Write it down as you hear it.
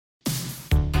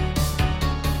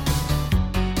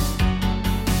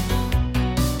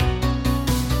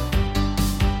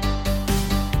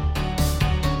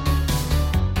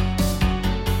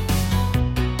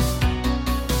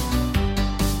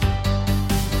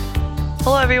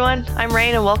Hello everyone, I'm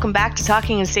Rain and welcome back to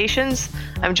Talking in Stations.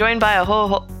 I'm joined by a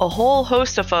whole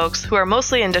host of folks who are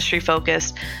mostly industry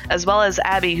focused, as well as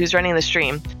Abby who's running the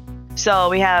stream. So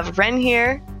we have Ren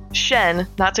here, Shen,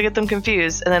 not to get them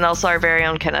confused, and then also our very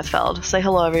own Kenneth Feld. Say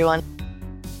hello everyone.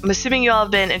 I'm assuming you all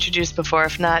have been introduced before.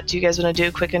 If not, do you guys want to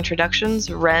do quick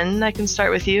introductions? Ren, I can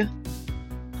start with you.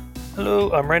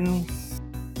 Hello, I'm Ren.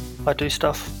 I do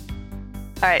stuff.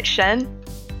 Alright, Shen.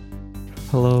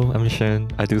 Hello, I'm Shen.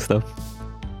 I do stuff.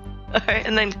 Alright,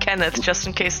 and then Kenneth, just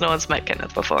in case no one's met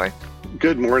Kenneth before.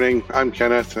 Good morning, I'm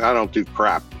Kenneth. I don't do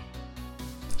crap.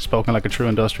 Spoken like a true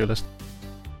industrialist.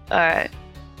 Alright.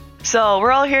 So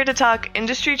we're all here to talk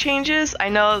industry changes. I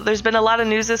know there's been a lot of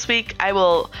news this week. I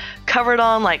will cover it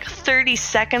all in like 30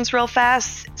 seconds real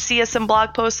fast. CSM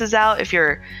blog post is out. If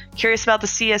you're curious about the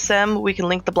CSM, we can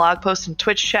link the blog post in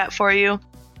Twitch chat for you.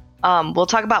 We'll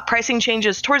talk about pricing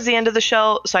changes towards the end of the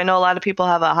show. So I know a lot of people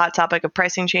have a hot topic of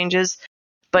pricing changes.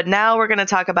 But now we're going to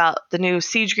talk about the new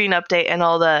Siege Green update and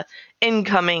all the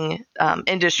incoming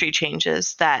industry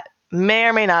changes that may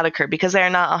or may not occur because they are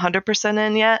not 100%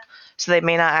 in yet. So they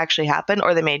may not actually happen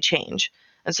or they may change.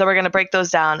 And so we're going to break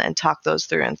those down and talk those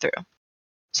through and through.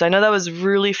 So I know that was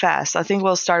really fast. I think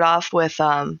we'll start off with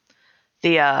the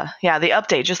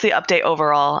update, just the update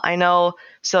overall. I know,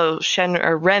 so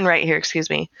Ren right here,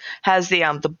 has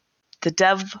the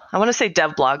dev, I want to say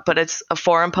dev blog, but it's a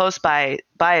forum post by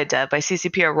a dev, by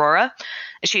CCP Aurora.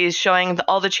 She's showing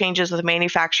all the changes with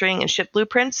manufacturing and ship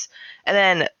blueprints. And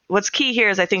then what's key here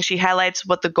is I think she highlights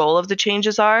what the goal of the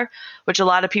changes are, which a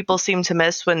lot of people seem to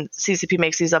miss when CCP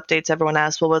makes these updates. Everyone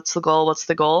asks, well, what's the goal? What's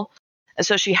the goal? And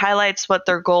so she highlights what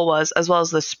their goal was, as well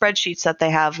as the spreadsheets that they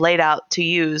have laid out to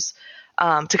use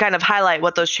to kind of highlight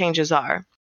what those changes are.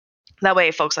 That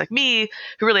way, folks like me,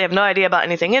 who really have no idea about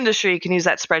anything industry, can use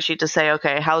that spreadsheet to say,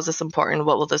 okay, how is this important?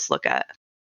 What will this look at?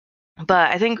 But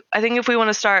I think if we want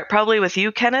to start probably with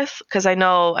you, Kenneth, because you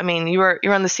were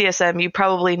on the CSM, you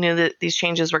probably knew that these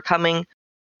changes were coming.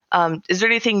 Is there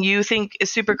anything you think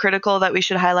is super critical that we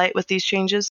should highlight with these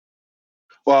changes?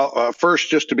 Well,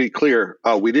 first, just to be clear,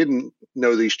 we didn't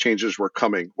know these changes were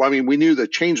coming. Well, we knew the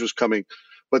change was coming,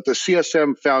 but the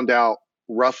CSM found out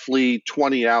roughly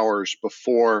 20 hours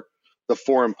before the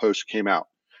forum post came out.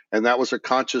 And that was a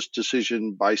conscious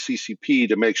decision by CCP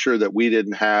to make sure that we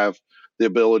didn't have the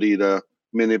ability to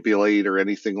manipulate or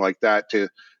anything like that to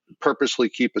purposely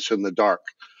keep us in the dark.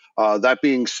 That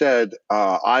being said,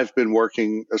 I've been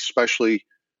working especially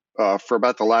for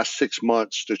about the last 6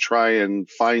 months to try and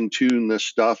fine tune this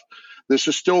stuff. This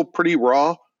is still pretty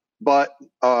raw, but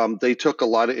they took a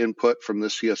lot of input from the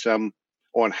CSM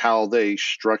on how they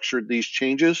structured these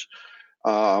changes.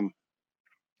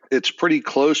 It's pretty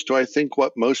close to, I think,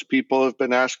 what most people have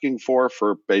been asking for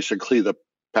basically the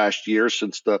past year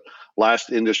since the last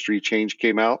industry change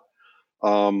came out.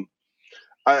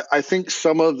 I think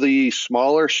some of the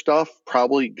smaller stuff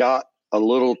probably got a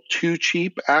little too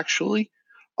cheap, actually,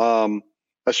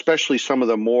 especially some of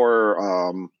the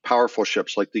more powerful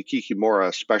ships, like the Kikimora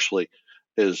especially,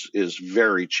 is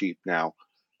very cheap now.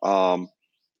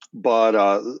 But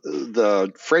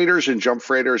the freighters and jump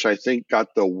freighters, I think,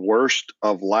 got the worst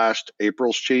of last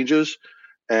April's changes.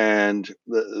 And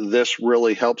this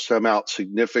really helps them out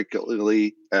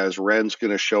significantly, as Ren's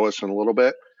going to show us in a little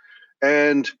bit.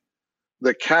 And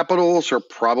the capitals are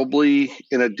probably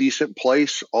in a decent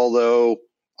place, although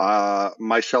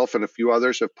myself and a few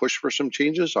others have pushed for some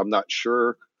changes. I'm not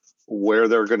sure where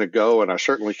they're going to go, and I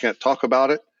certainly can't talk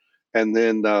about it. And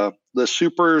then the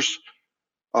supers,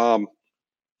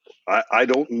 I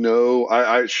don't know.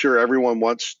 I'm sure everyone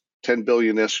wants 10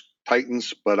 billion-ish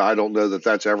Titans, but I don't know that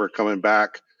that's ever coming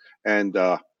back. And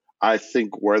I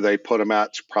think where they put them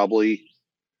at is probably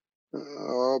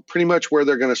pretty much where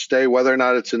they're going to stay. Whether or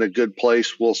not it's in a good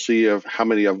place, we'll see of how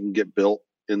many of them get built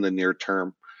in the near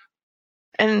term.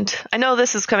 And I know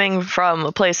this is coming from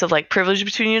a place of like privilege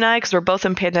between you and I, because we're both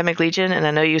in Pandemic Legion, and I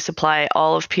know you supply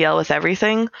all of PL with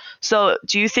everything. So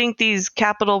do you think these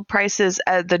capital prices,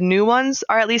 the new ones,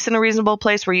 are at least in a reasonable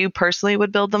place where you personally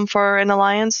would build them for an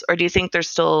alliance? Or do you think they're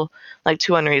still like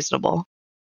too unreasonable?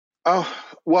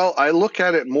 Well, I look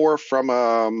at it more from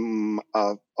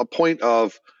a point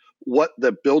of what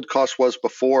the build cost was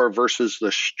before versus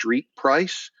the street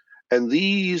price. And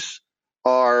these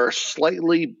are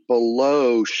slightly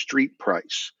below street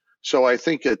price. So I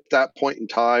think at that point in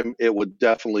time, it would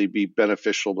definitely be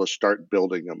beneficial to start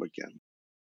building them again.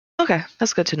 Okay,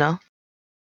 that's good to know.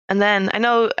 And then I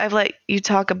know I've let you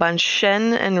talk a bunch.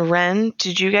 Shen and Ren,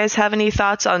 did you guys have any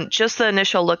thoughts on just the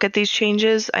initial look at these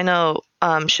changes? I know,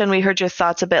 Shen, we heard your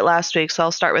thoughts a bit last week, so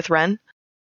I'll start with Ren.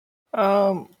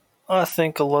 I I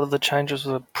think a lot of the changes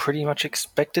were pretty much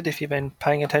expected if you've been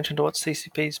paying attention to what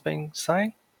CCP's been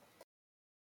saying.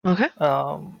 Okay.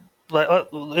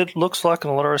 It looks like in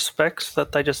a lot of respects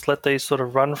that they just let these sort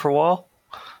of run for a while,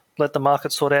 let the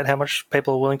market sort out how much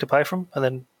people are willing to pay for them, and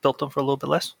then built them for a little bit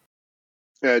less.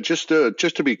 Yeah, just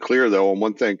to be clear though, on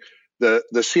one thing, the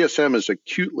CSM is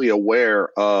acutely aware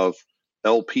of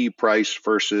LP price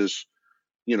versus,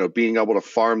 being able to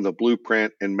farm the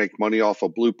blueprint and make money off a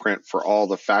blueprint for all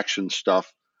the faction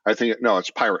stuff.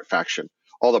 It's pirate faction,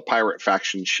 all the pirate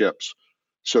faction ships.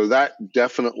 So that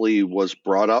definitely was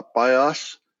brought up by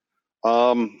us.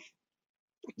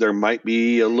 There might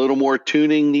be a little more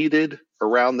tuning needed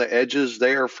around the edges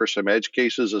there for some edge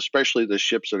cases, especially the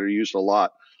ships that are used a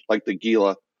lot, like the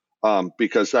Gila,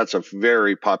 because that's a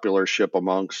very popular ship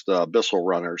amongst Abyssal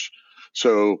runners.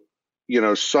 So,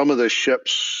 some of the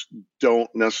ships don't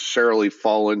necessarily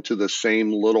fall into the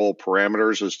same little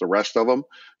parameters as the rest of them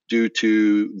due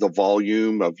to the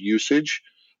volume of usage.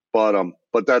 But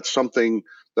that's something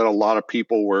that a lot of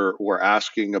people were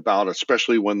asking about,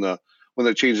 especially when the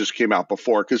changes came out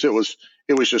before, because it was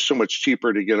just so much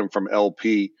cheaper to get them from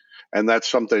LP, and that's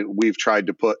something we've tried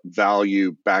to put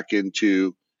value back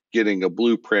into, getting a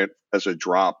blueprint as a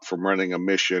drop from running a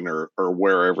mission or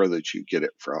wherever that you get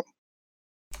it from.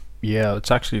 Yeah,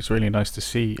 it's really nice to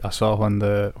see. I saw when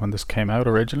this came out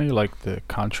originally, like the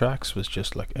contracts was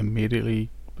just like immediately,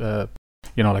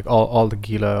 like all the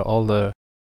Gila, all the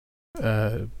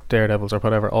Daredevils or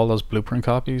whatever, all those blueprint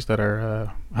copies that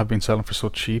are have been selling for so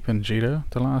cheap in Jita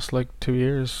the last 2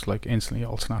 years, instantly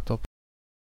all snapped up.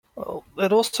 Well,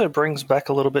 it also brings back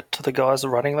a little bit to the guys that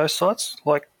are running those sites.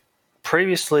 Like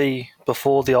previously,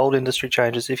 before the old industry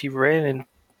changes, if you ran in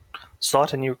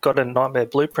site and you got a Nightmare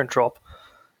blueprint drop,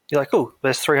 you're like, oh,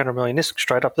 there's 300 million ISK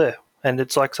straight up there. And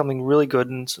it's like something really good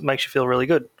and makes you feel really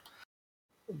good.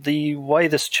 The way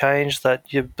this changed, that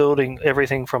you're building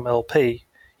everything from LP,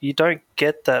 you don't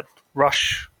get that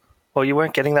rush. Well, you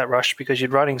weren't getting that rush because you're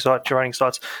running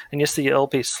sites, and you see your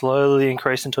LP slowly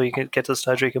increase until you can get to the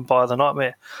stage where you can buy the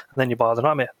Nightmare, and then you buy the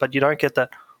Nightmare. But you don't get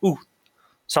that, ooh,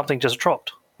 something just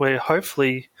dropped, where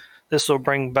hopefully this will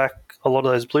bring back a lot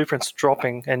of those blueprints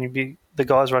dropping, and the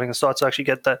guys running the sites actually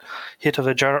get that hit of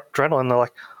adrenaline. They're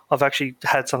like, I've actually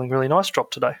had something really nice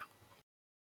drop today.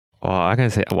 Well, I can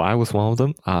say I was one of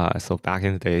them. So back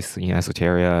in the days in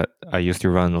Esoteria, I used to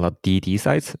run a lot of DD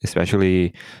sites,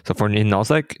 especially so for in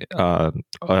Nullsec,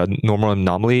 a normal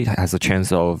anomaly has a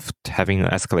chance of having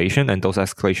an escalation, and those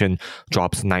escalation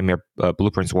drops Nightmare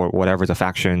blueprints or whatever the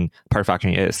pirate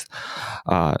faction is.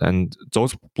 And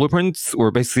those blueprints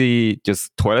were basically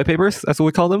just toilet papers, as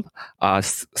we call them,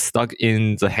 stuck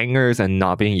in the hangars and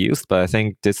not being used. But I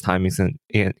think this time is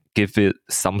give it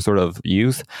some sort of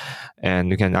use, and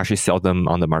you can actually sell them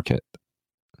on the market.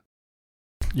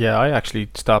 Yeah, I actually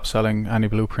stopped selling any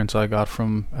blueprints I got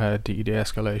from DED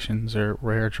escalations or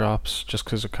rare drops just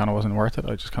because it kind of wasn't worth it.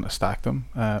 I just kind of stacked them.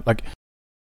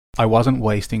 I wasn't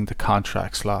wasting the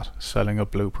contract slot selling a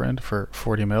blueprint for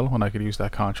 40 mil when I could use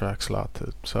that contract slot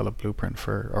to sell a blueprint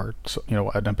for,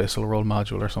 an Abyssal Roll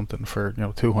module or something for,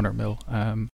 200 mil.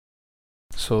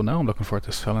 So now I'm looking forward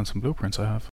to selling some blueprints I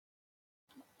have.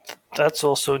 That's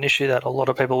also an issue that a lot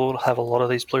of people will have a lot of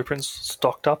these blueprints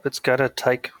stocked up. It's going to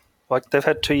take, they've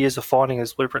had 2 years of finding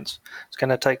these blueprints. It's going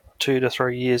to take 2 to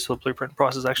 3 years for blueprint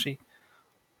prices actually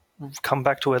come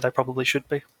back to where they probably should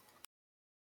be.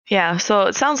 Yeah, so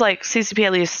it sounds like CCP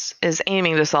at least is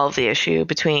aiming to solve the issue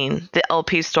between the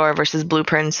LP store versus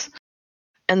blueprints.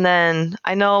 And then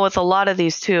I know with a lot of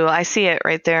these too, I see it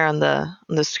right there on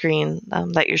the screen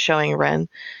that you're showing, Ren.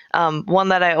 One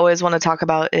that I always want to talk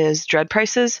about is dread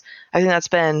prices. I think that's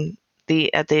been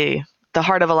at the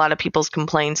heart of a lot of people's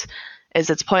complaints, is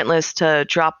it's pointless to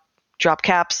drop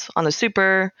caps on the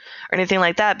super or anything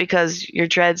like that, because your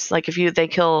dreads, like if they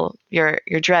kill your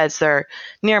dreads, they're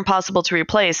near impossible to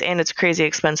replace, and it's crazy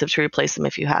expensive to replace them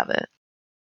if you have it.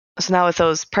 So now with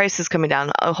those prices coming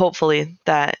down, hopefully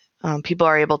that people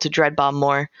are able to dread bomb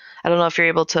more. I don't know if you're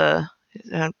able to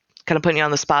kind of putting you on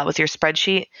the spot with your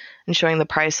spreadsheet and showing the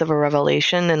price of a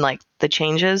revelation and the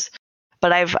changes,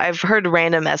 but I've heard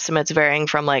random estimates varying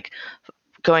from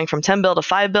going from 10 bill to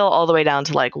 5 bill all the way down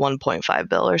to 1.5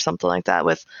 bill or something like that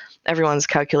with everyone's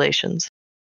calculations.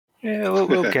 Yeah,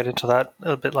 we'll get into that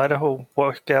a bit later. We'll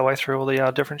work our way through all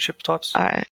the different ship types. All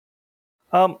right.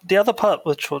 The other part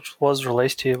which was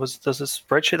released here there's a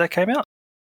spreadsheet that came out.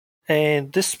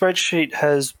 And this spreadsheet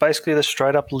has basically the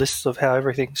straight up lists of how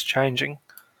everything's changing,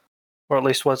 or at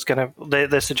least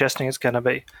they're suggesting it's going to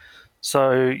be.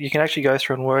 So you can actually go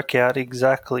through and work out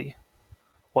exactly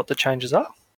what the changes are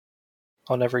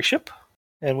on every ship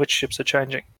and which ships are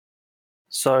changing.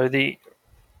 So the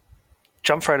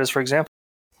jump freighters, for example,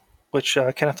 which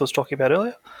Kenneth was talking about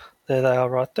earlier, there they are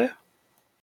right there.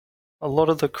 A lot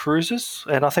of the cruisers,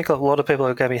 and I think a lot of people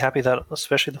are going to be happy that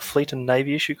especially the Fleet and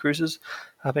Navy issue cruisers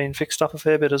have been fixed up a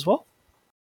fair bit as well.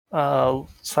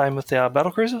 Same with our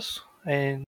battle cruisers,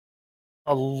 and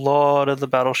a lot of the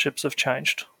battleships have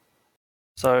changed.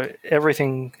 So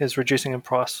everything is reducing in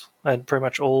price, and pretty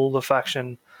much all the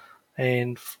faction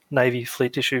and Navy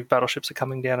fleet issue battleships are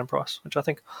coming down in price, which I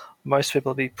think most people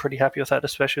will be pretty happy with that,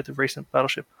 especially with the recent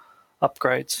battleship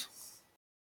upgrades.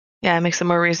 Yeah, it makes it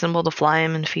more reasonable to fly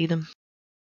them and feed them.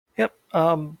 Yep.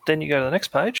 Then you go to the next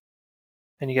page,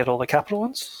 and you get all the capital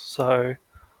ones. So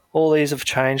all these have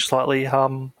changed slightly.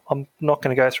 I'm not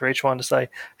going to go through each one to say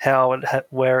how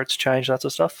where it's changed, that sort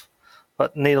of stuff.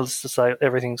 But needless to say,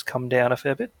 everything's come down a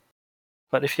fair bit.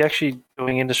 But if you're actually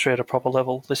doing industry at a proper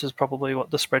level, this is probably what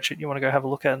the spreadsheet you want to go have a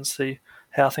look at and see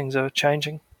how things are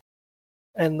changing.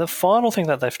 And the final thing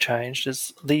that they've changed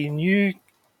is the new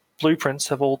blueprints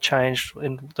have all changed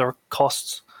in the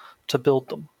costs to build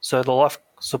them. So the life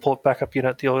support backup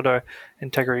unit, the auto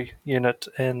integrity unit,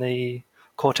 and the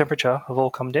core temperature have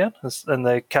all come down, and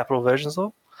the capital versions of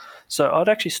them. So I'd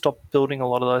actually stop building a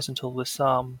lot of those until this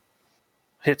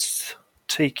hits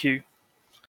TQ,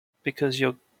 because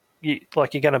you're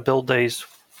going to build these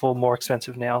for more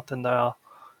expensive now than they are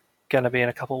going to be in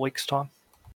a couple of weeks' time.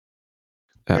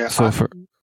 I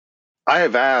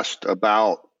have asked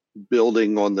about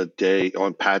building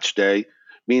on patch day,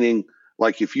 meaning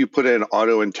like if you put in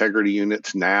auto integrity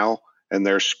units now and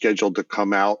they're scheduled to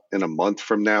come out in a month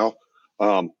from now,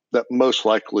 that most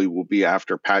likely will be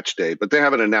after patch day, but they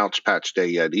haven't announced patch day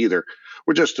yet either.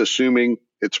 We're just assuming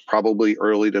it's probably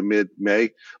early to mid-May.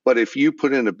 But if you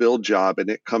put in a build job and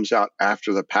it comes out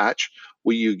after the patch,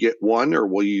 will you get one or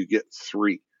will you get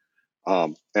three?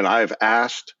 And I have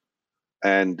asked,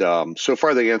 and so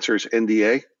far the answer is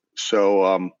NDA.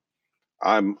 So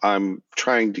I'm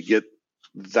trying to get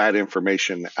that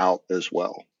information out as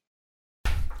well.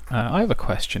 I have a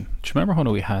question. Do you remember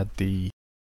when we had the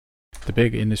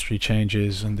big industry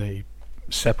changes and they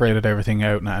separated everything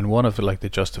out, and one of the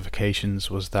justifications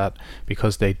was that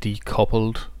because they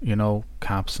decoupled,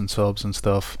 caps and subs and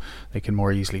stuff, they can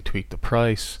more easily tweak the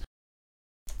price.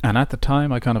 And at the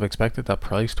time I kind of expected that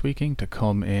price tweaking to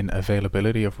come in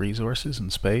availability of resources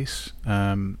and space.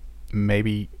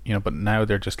 Maybe, but now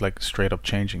they're just straight up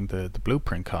changing the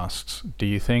blueprint costs. Do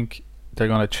you think they're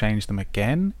going to change them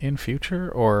again in future,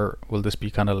 or will this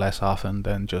be kind of less often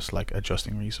than just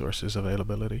adjusting resources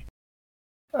availability?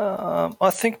 I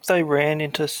think they ran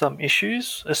into some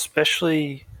issues,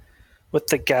 especially with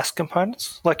the gas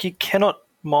components. You cannot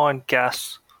mine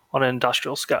gas on an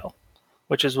industrial scale,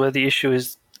 which is where the issue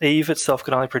is. Eve itself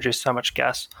can only produce so much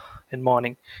gas in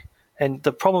mining. And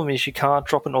the problem is you can't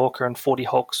drop an Orca and 40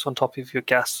 hulks on top of your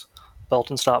gas belt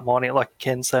and start mining it like you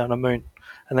can, say, on a moon,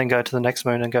 and then go to the next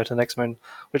moon and go to the next moon,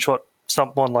 which what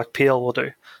someone like PL will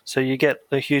do. So you get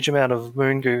a huge amount of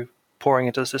moon goo pouring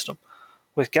into the system.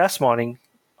 With gas mining,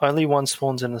 only one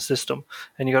spawns in the system,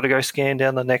 and you got to go scan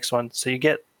down the next one. So you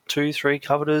get 2-3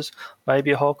 covetors,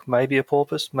 maybe a Hulk, maybe a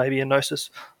Porpoise, maybe a Gnosis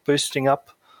boosting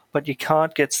up, but you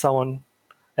can't get someone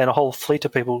and a whole fleet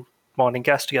of people mining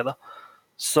gas together.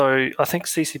 So I think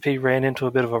CCP ran into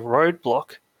a bit of a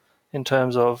roadblock in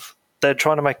terms of they're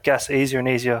trying to make gas easier and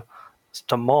easier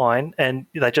to mine, and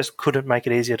they just couldn't make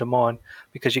it easier to mine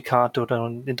because you can't do it on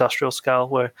an industrial scale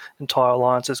where entire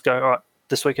alliances go, all right,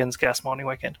 this weekend's gas mining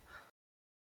weekend.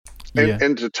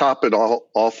 And to top it all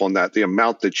off on that, the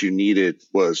amount that you needed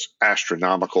was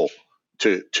astronomical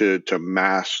to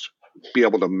be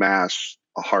able to mass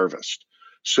a harvest.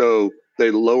 So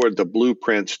they lowered the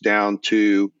blueprints down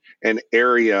to an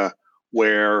area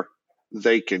where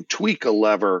they can tweak a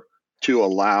lever to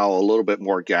allow a little bit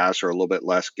more gas or a little bit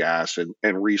less gas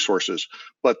and resources.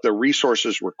 But the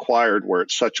resources required were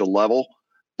at such a level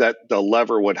that the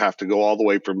lever would have to go all the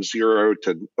way from 0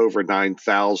 to over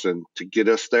 9,000 to get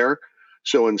us there.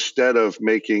 So instead of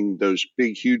making those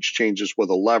big, huge changes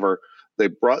with a lever, they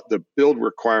brought the build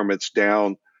requirements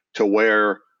down to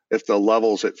where if the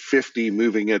level's at 50,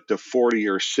 moving it to 40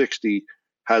 or 60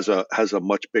 has a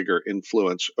much bigger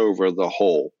influence over the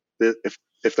whole,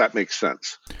 if that makes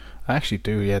sense. I actually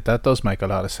do, yeah. That does make a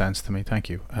lot of sense to me. Thank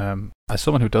you. As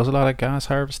someone who does a lot of gas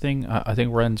harvesting, I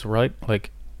think Ren's right.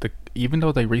 Even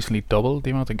though they recently doubled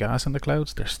the amount of gas in the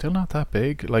clouds, they're still not that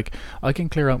big. I can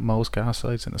clear out most gas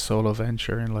sites in a solo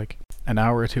venture in an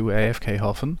hour or two AFK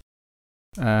huffing.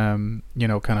 Kind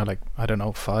of I don't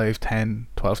know, 5, 10,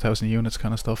 12,000 units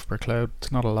kind of stuff per cloud.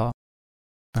 It's not a lot.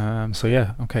 So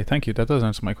yeah, okay, thank you. That does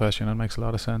answer my question. It makes a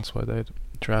lot of sense why they'd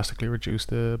drastically reduce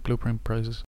the blueprint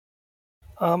prices.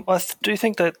 do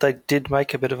think that they did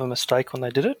make a bit of a mistake when they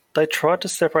did it. They tried to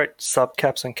separate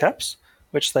subcaps and caps,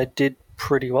 which they did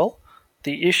pretty well.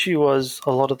 The issue was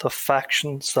a lot of the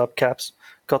faction subcaps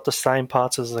got the same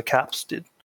parts as the caps did.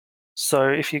 So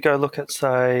if you go look at,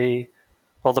 say,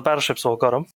 well, the battleships all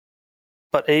got them,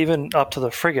 but even up to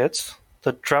the frigates,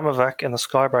 the Dramavac and the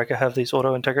Skybreaker have these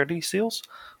auto-integrity seals,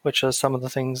 which are some of the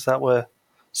things that were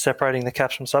separating the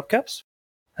caps from subcaps.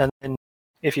 And then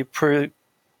if you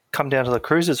come down to the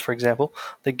cruisers, for example,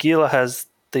 the Gila has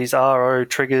these RO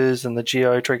triggers and the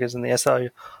GO triggers and the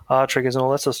SOR triggers and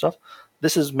all that sort of stuff.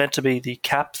 This is meant to be the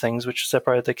cap things, which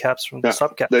separate the caps from the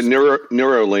subcaps. The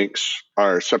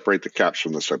Neurolinks separate the caps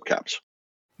from the subcaps.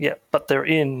 Yeah, but they're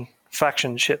in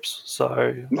faction ships,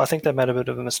 so I think they made a bit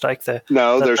of a mistake there.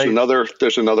 No, there's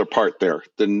another part there.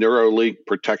 The Neuralink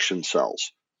protection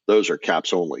cells, those are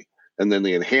caps only, and then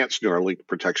the enhanced Neuralink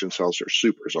protection cells are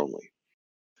supers only.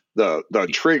 The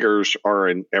triggers are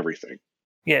in everything.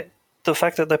 Yeah, the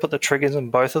fact that they put the triggers in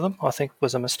both of them, I think,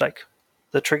 was a mistake.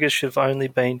 The triggers should have only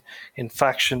been in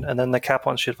faction, and then the cap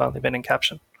ones should have only been in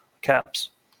caps.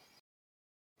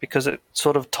 Because it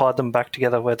sort of tied them back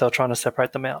together where they're trying to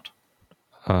separate them out.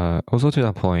 Also to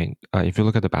that point, if you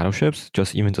look at the battleships,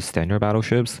 just even the standard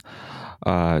battleships,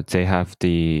 they have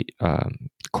the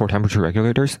core temperature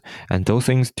regulators, and those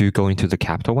things do go into the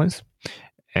capital ones.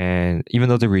 And even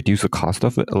though they reduce the cost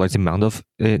of it, like the amount of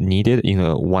it needed in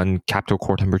one capital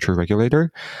core temperature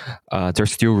regulator, they're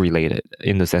still related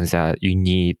in the sense that you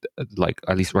need, like,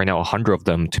 at least right now, 100 of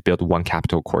them to build one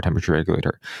capital core temperature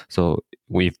regulator. So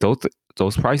if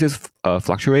those prices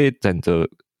fluctuate, then the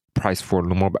price for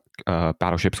normal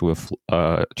battleships will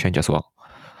change as well.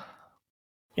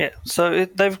 Yeah, so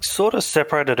they've sort of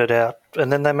separated it out,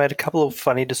 and then they made a couple of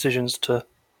funny decisions to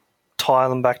tie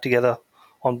them back together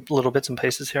on little bits and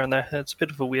pieces here and there. It's a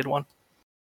bit of a weird one.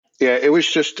 Yeah, it was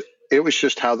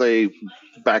just how they,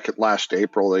 back at last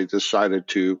April, they decided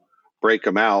to break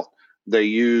them out. They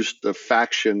used the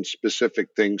faction specific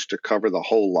things to cover the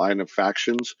whole line of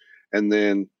factions, and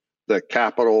then the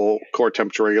capital core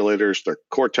temperature regulators, the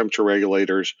core temperature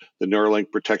regulators, the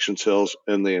Neuralink protection cells,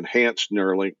 and the enhanced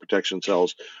Neuralink protection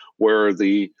cells were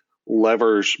the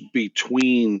levers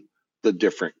between the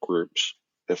different groups,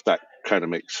 if that kind of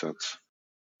makes sense.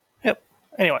 Yep.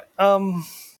 Anyway,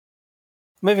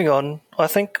 moving on, I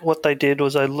think what they did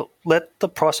was they let the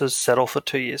prices settle for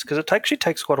 2 years, because it actually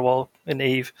takes quite a while in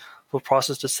EVE for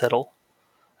prices to settle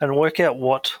and work out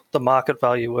what the market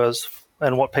value was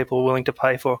and what people were willing to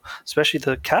pay for, especially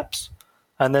the caps,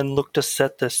 and then look to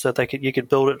set this so you could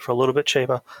build it for a little bit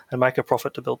cheaper and make a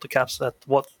profit to build the caps at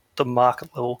what the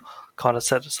market level kind of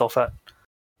set itself at.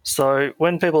 So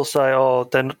when people say, oh,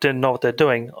 they didn't know what they're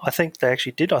doing, I think they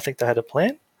actually did. I think they had a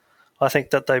plan. I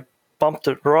think that they bumped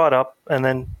it right up and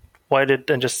then waited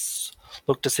and just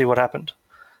looked to see what happened.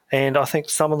 And I think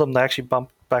some of them, they actually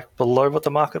bumped back below what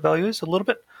the market value is a little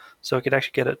bit, so we could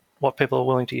actually get it what people are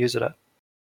willing to use it at.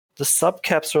 The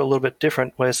subcaps are a little bit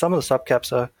different, where some of the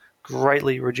subcaps are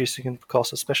greatly reducing in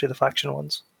cost, especially the faction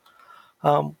ones.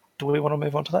 Do we want to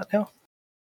move on to that now?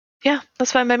 Yeah,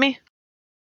 that's fine by me.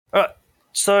 All right.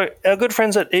 So our good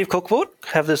friends at EVE Cookboard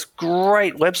have this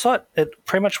great website. It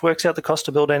pretty much works out the cost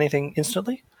to build anything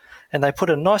instantly, and they put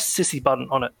a nice Sissy button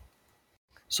on it.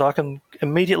 So I can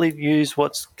immediately use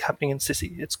what's happening in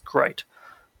Sissy. It's great.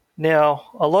 Now,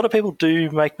 a lot of people do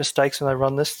make mistakes when they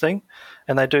run this thing,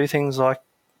 and they do things like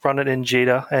run it in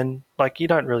JITA, and like you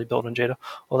don't really build in JITA,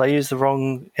 or they use the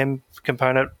wrong M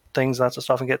component things, that sort of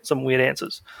stuff, and get some weird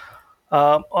answers.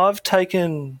 I've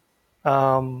taken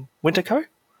Winterco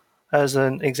as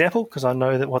an example because I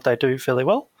know that what they do fairly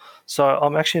well. So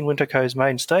I'm actually in Winterco's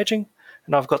main staging,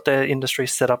 and I've got their industry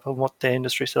set up and what their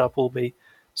industry setup will be.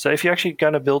 So if you're actually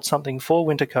going to build something for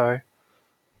Winterco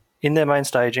in their main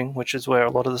staging, which is where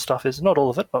a lot of the stuff is, not all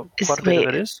of it, but quite a bit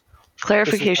of it is.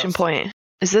 Clarification point.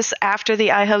 Is this after the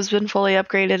iHub's been fully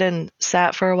upgraded and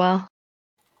sat for a while?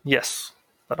 Yes,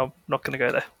 but I'm not going to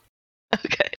go there.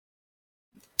 Okay.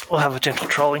 We'll have a gentle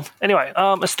trolling. Anyway,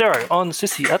 Astero on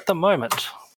Sissy at the moment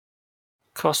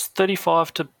costs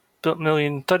 $35.5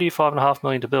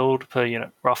 million to build per unit,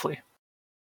 roughly.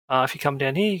 If you come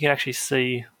down here, you can actually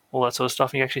see all that sort of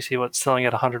stuff. And you actually see what's selling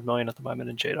at $100 million at the moment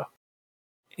in JITA.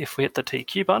 If we hit the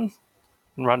TQ button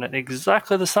and run it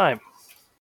exactly the same,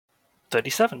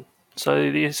 37.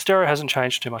 So the Astero hasn't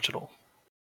changed too much at all.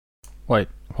 Wait,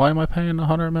 why am I paying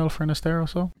 100 mil for an Astero?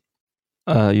 So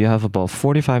you have about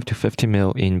 45 to 50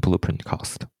 mil in blueprint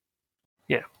cost.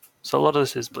 Yeah, so a lot of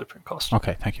this is blueprint cost.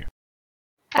 Okay, thank you.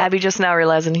 Abby just now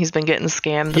realizing he's been getting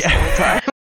scammed this whole time.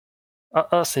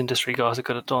 Us industry guys are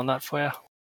good at doing that for you.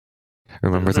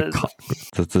 Remember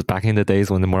the back in the days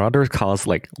when the Marauder cost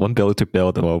like $1 billion to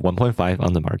build or 1.5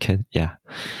 on the market? Yeah.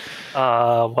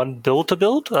 $1 billion to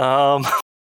build.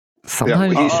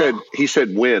 Sometimes he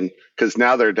said win, because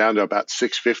now they're down to about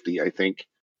 650, I think.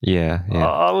 Yeah.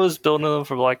 I was building them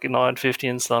for like 950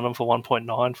 and selling them for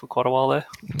 1.9 for quite a while there.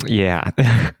 Yeah.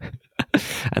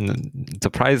 And the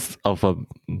price of a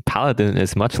Paladin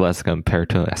is much less compared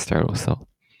to Astero. So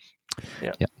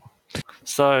yeah.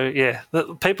 So yeah,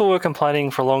 people were complaining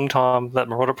for a long time that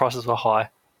Marauder prices were high,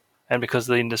 and because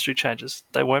of the industry changes.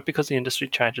 They weren't because of the industry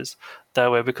changes. They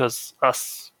were because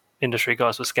us industry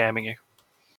guys were scamming you.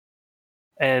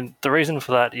 And the reason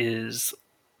for that is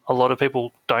a lot of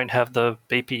people don't have the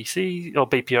BPC or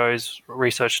BPOs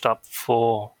researched up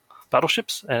for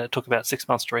battleships, and it took about 6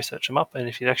 months to research them up. And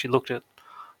if you actually looked at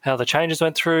how the changes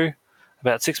went through,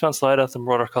 about 6 months later, the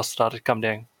Marauder cost started to come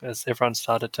down as everyone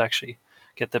started to actually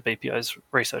get their BPOs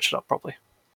researched up properly.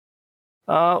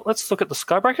 Let's look at the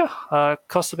Skybreaker.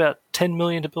 Costs about 10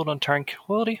 million to build on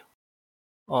Tranquility.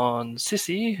 On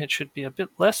Sissy, it should be a bit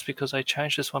less because they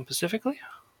changed this one specifically.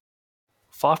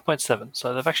 5.7.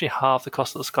 So they've actually halved the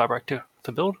cost of the Skybreaker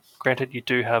to build. Granted, you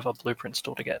do have a blueprint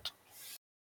still to get.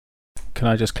 Can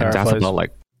I just clarify? That's about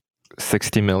like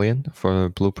 60 million for a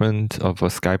blueprint of a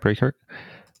Skybreaker.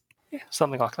 Yeah,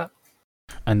 something like that.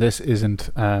 And this isn't,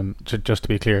 just to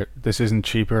be clear, this isn't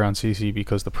cheaper on CC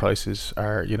because the prices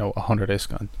are, 100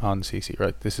 ISK on CC,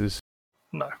 right? This is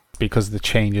no, because the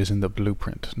changes in the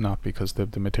blueprint, not because the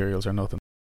materials are nothing.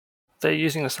 They're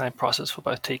using the same prices for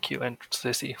both TQ and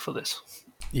CC for this.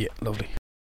 Yeah, lovely.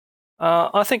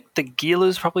 I think the Gila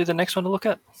is probably the next one to look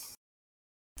at.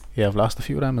 Yeah, I've lost a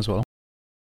few of them as well.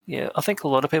 Yeah, I think a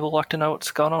lot of people like to know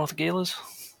what's going on with the Gilas.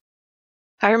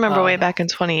 I remember way back in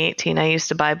 2018, I used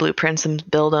to buy blueprints and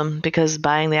build them because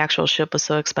buying the actual ship was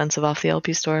so expensive off the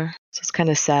LP store. So it's kind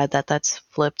of sad that that's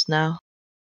flipped now.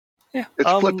 Yeah,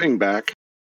 it's flipping back.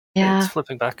 Yeah, it's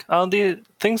flipping back. The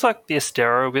things like the Astero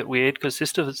are a bit weird because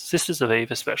Sisters of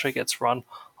Eve especially gets run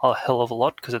a hell of a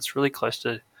lot because it's really close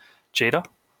to Jita,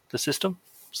 the system.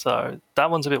 So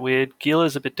that one's a bit weird. Gila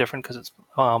is a bit different because it's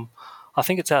I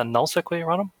think it's out in Nullsec where you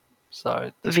run them.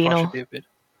 So this Venal should be a bit.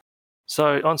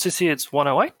 So on Sissy it's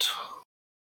 108.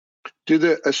 Do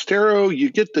the Astero, you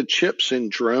get the chips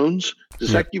and drones?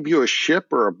 Does that give you a ship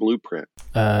or a blueprint?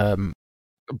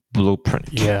 Blueprint.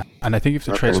 Yeah, and I think you have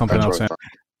to trade something else in.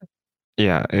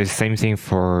 Yeah, it's same thing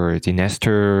for the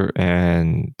Nestor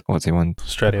and what's the one?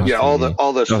 Stratos. Yeah, all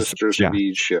the Sisters of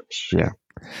Eve ships. Yeah.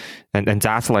 And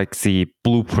that's like the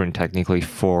blueprint technically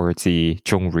for the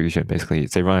Zhong region, basically.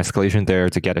 They run escalation there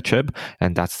to get a chip,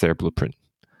 and that's their blueprint.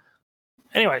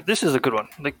 Anyway, this is a good one.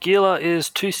 The Gila is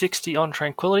 260 on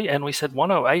Tranquility, and we said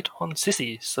 108 on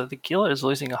Sissy. So the Gila is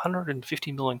losing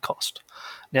 150 million cost.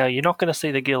 Now, you're not going to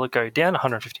see the Gila go down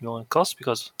 150 million cost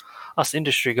because us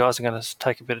industry guys are going to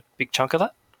take a big chunk of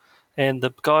that. And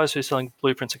the guys who are selling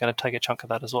blueprints are going to take a chunk of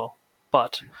that as well.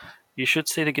 But you should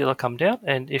see the Gila come down,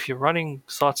 and if you're running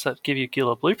sites that give you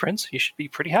Gila blueprints, you should be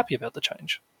pretty happy about the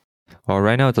change. Well,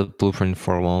 right now the blueprint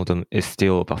for one of them is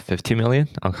still about 50 million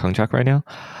on contract right now.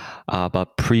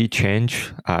 But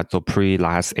pre-change, so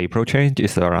pre-last April change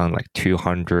is around like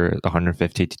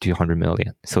 150 to 200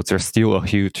 million. So there's still a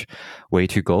huge way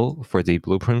to go for the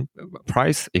blueprint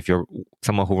price if you're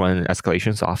someone who runs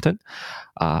escalations often.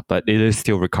 But it is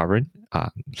still recovering.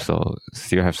 So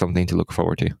still have something to look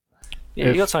forward to. Yeah,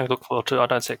 you got something to look forward to. I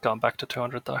don't see it going back to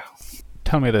 200 though.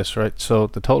 Tell me this, right? So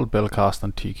the total build cost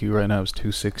on TQ right now is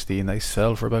 260 and they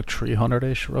sell for about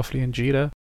 300-ish roughly in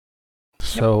Jita.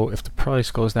 So if the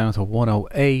price goes down to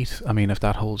 108, I mean, if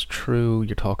that holds true,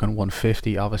 you're talking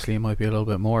 150. Obviously, it might be a little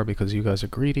bit more because you guys are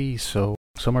greedy. So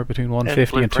somewhere between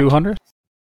 150 and 200.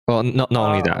 Well, not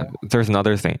only that, there's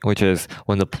another thing, which is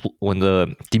when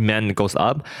the demand goes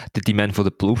up, the demand for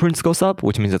the blueprints goes up,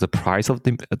 which means that the price of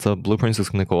the blueprints is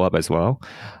going to go up as well.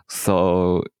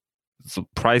 So the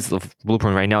price of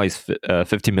blueprint right now is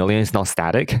 50 million. It's not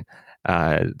static.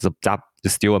 That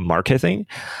is still a market thing.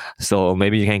 So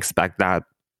maybe you can expect that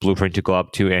blueprint to go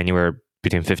up to anywhere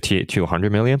between 50 to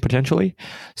 100 million potentially.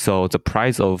 So the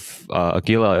price of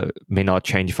Agila may not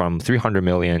change from 300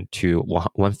 million to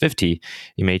 150.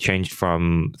 It may change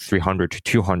from 300 to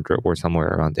 200 or somewhere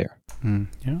around there.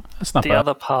 Yeah, that's not bad. The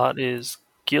other part is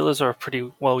Gilas are a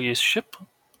pretty well-used ship.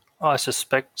 I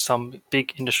suspect some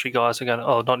big industry guys are going to,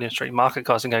 not industry, market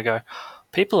guys are going to go,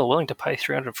 people are willing to pay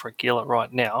 300 for a Gila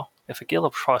right now. If a Gila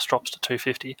price drops to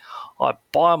 250, I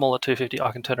buy them all at 250,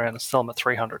 I can turn around and sell them at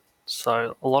 300.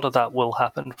 So a lot of that will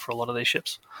happen for a lot of these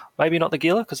ships. Maybe not the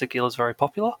Gila, because the Gila is very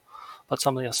popular, but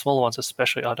some of the smaller ones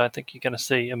especially, I don't think you're going to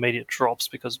see immediate drops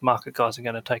because market guys are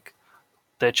going to take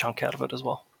their chunk out of it as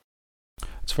well.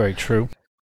 It's very true.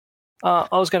 I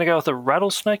was going to go with the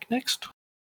Rattlesnake next.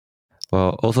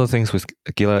 Well, also things with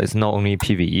Gila is not only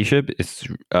PvE ship, it's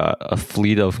a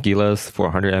fleet of Gilas for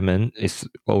 100 MN is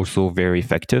also very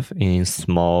effective in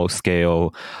small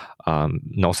scale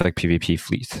nullsec PvP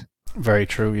fleets. Very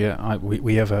true, yeah.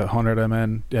 We have a 100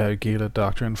 MN Gila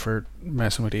doctrine for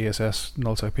messing with ESS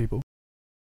nullsec people.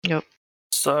 Yep.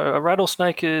 So a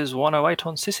Rattlesnake is 108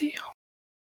 on Sissy.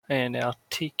 And our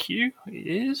TQ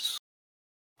is...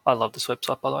 I love this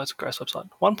website, by the way. It's a great website.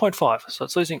 1.5, so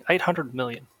it's losing 800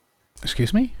 million.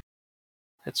 Excuse me?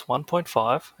 It's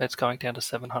 1.5. It's going down to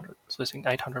 700. It's losing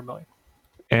 800 million.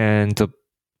 And the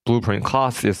blueprint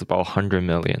cost is about 100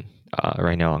 million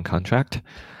right now on contract,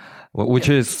 which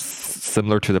is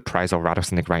similar to the price of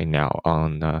Rattlesnake right now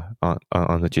on the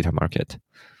JITA market.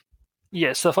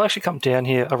 Yeah, so if I actually come down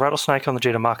here, a Rattlesnake on the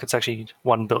JITA market's actually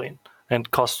 1 billion and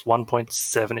costs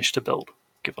 1.7-ish to build,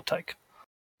 give or take.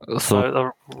 So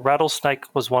the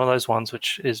Rattlesnake was one of those ones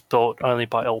which is built only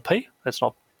by LP.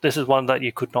 This is one that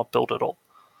you could not build at all.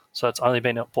 So it's only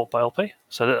been bought by LP.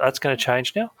 So that's going to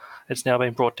change now. It's now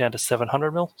been brought down to 700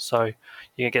 mil. So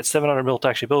you can get 700 mil to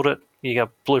actually build it. You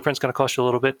got blueprint's going to cost you a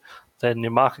little bit. Then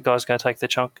your market guy's going to take the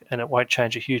chunk, and it won't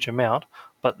change a huge amount,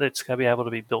 but it's going to be able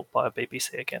to be built by a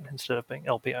BPC again instead of being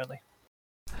LP only.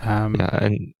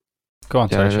 And go on,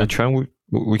 sorry, the trend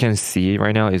we can see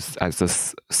right now is as the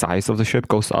size of the ship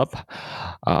goes up,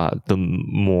 the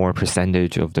more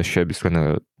percentage of the ship is going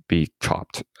to be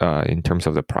chopped in terms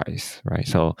of the price, right?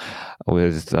 So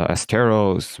with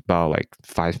Astero, it's about like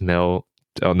 5 mil.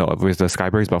 Oh no, with the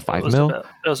Skybird, it's about 5 mil.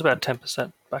 It was about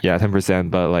 10%. Yeah,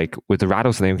 10%. But like with the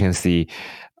Rattlesnake, we can see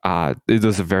it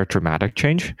was a very dramatic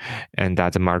change, and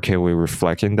that the market will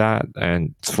reflect in that.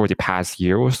 And for the past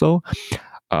year or so,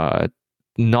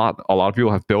 not a lot of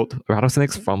people have built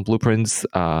Rattlesnakes from blueprints.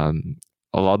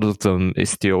 A lot of them is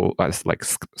still as like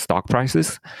stock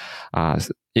prices.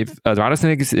 If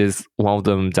Rattlesnake is one of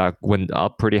them that went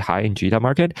up pretty high in JITA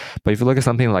market, but if you look at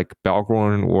something like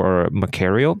Belgorn or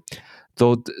Macario,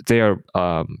 though their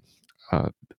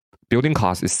building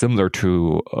cost is similar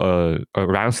to a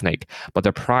Rattlesnake, but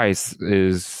the price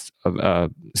is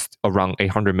around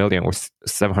 800 million or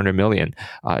 700 million,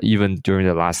 even during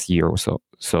the last year or so.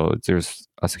 So there's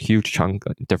a huge chunk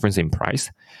difference in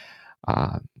price.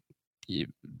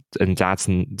 And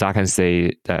that can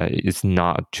say that it's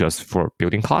not just for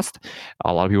building cost.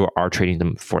 A lot of people are trading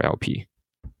them for LP.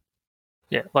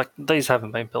 Yeah, like these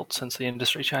haven't been built since the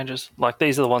industry changes. Like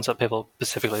these are the ones that people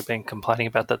specifically have been complaining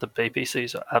about, that the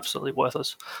BPCs are absolutely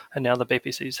worthless, and now the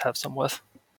BPCs have some worth.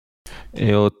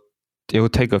 It'll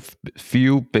take a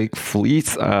few big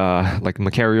fleets, like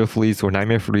Macario fleets or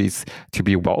Nightmare fleets, to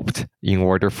be whelped in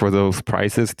order for those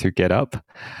prices to get up.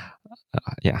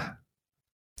 Yeah.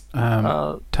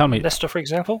 Tell me, Nesta, for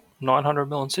example, 900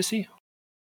 mil in Sissy,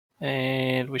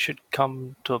 and we should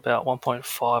come to about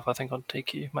 1.5, I think, on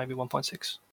TQ, maybe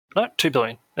 1.6. No, 2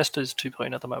 billion. Nesta is 2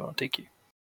 billion at the moment on TQ,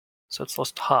 so it's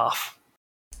lost half.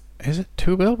 Is it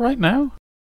 2 bill right now?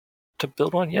 To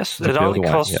build one, yes. It only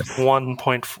costs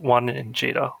 1.1 in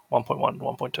JITA, 1.1,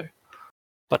 1.2.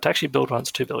 But to actually build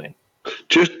one's 2 billion.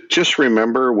 Just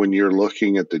remember, when you're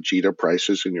looking at the JITA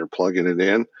prices and you're plugging it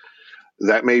in,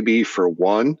 that may be for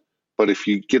one, but if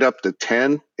you get up to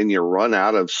 10 and you run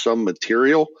out of some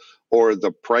material, or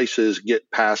the prices get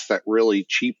past that really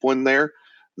cheap one there,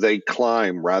 they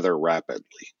climb rather rapidly.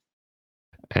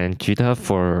 And JITA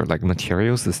for like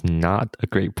materials is not a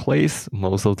great place.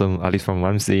 Most of them, at least from what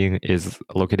I'm seeing, is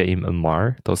located in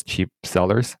Myanmar, those cheap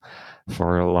sellers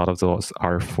for a lot of those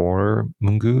R4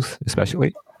 Mungus,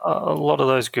 especially. A lot of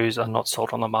those goos are not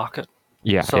sold on the market.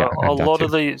 Yeah, so a lot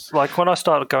of these, like when I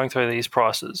started going through these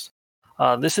prices,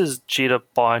 this is JITA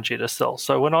buy and JITA sell.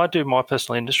 So when I do my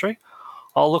personal industry,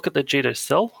 I'll look at the JITA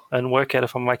sell and work out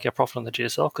if I'm making a profit on the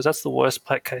JITA sell, because that's the worst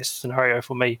case scenario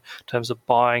for me in terms of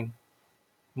buying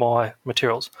my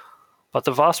materials. But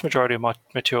the vast majority of my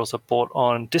materials are bought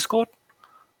on Discord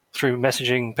through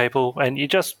messaging people, and you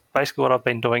just basically what I've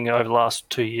been doing over the last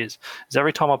 2 years is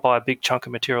every time I buy a big chunk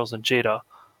of materials in JITA,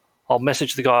 I'll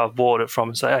message the guy I've bought it from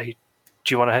and say, hey,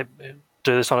 do you want to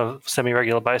do this on a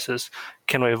semi-regular basis?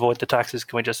 Can we avoid the taxes?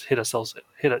 Can we just hit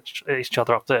each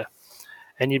other up there?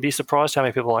 And you'd be surprised how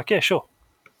many people are like, yeah, sure.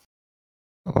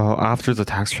 Well, after the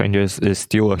tax changes, it's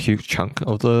still a huge chunk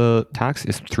of the tax.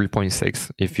 It's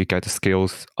 3.6 if you get the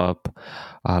scales up,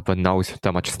 but now it's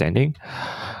that much standing.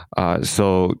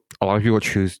 So a lot of people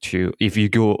choose to, if you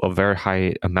go a very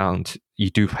high amount, you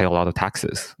do pay a lot of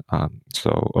taxes.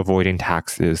 So avoiding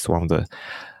tax is one of the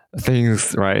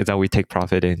things, right, that we take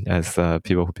profit in as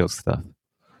people who build stuff.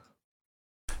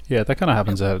 Yeah, that kind of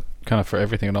happens kind of for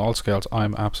everything in all scales.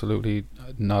 I'm absolutely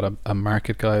not a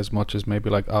market guy as much as maybe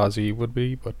like Ozzy would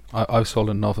be, but I've sold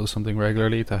enough of something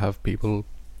regularly to have people,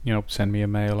 send me a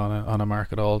mail on a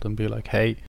market alt and be like,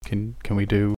 hey, can we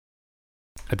do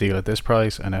a deal at this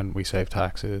price, and then we save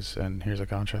taxes, and here's a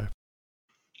contract.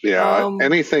 Yeah,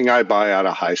 anything I buy out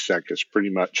of HiSec is pretty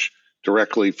much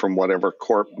directly from whatever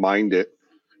corp mined it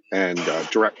and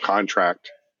direct contract,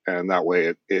 and that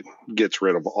way it gets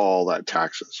rid of all that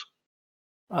taxes.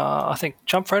 I think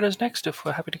Jump Freighter's next, if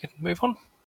we're happy to move on.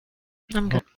 I'm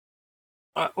good.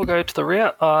 All right, we'll go to the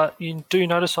rear. You do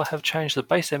notice I have changed the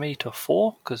base ME to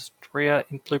 4 because rear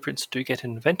blueprints do get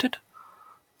invented.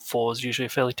 4 is usually a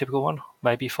fairly typical one.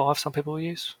 Maybe 5 some people will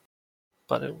use.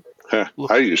 But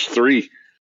I use 3.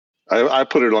 I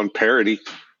put it on parity.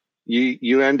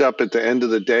 You end up at the end of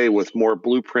the day with more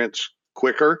blueprints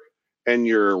quicker, and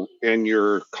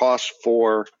your cost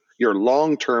for your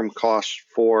long-term costs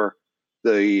for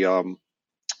the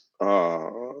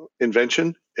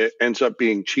invention, it ends up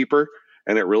being cheaper,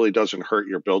 and it really doesn't hurt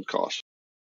your build costs.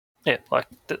 Yeah, like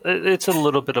it's a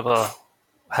little bit of a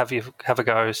have a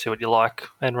go, see what you like,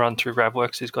 and run through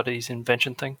RabWorks. He's got his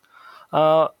invention thing.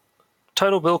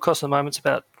 Total build cost at the moment is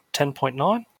about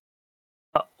 10.9.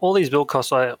 All these build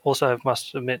costs, I also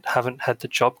must admit, haven't had the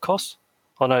job costs.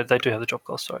 Oh no, they do have the job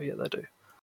costs. Sorry, yeah, they do.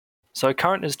 So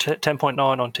current is 10.9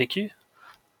 on TQ.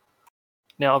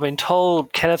 Now I've been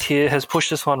told Kenneth here has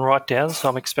pushed this one right down, so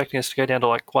I'm expecting us to go down to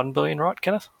like 1 billion, right,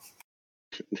 Kenneth?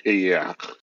 Yeah,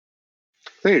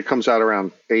 I think it comes out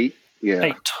around 8. Yeah,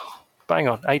 8. Bang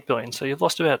on, 8 billion. So you've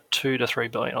lost about 2 to 3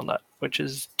 billion on that, which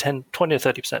is 20 to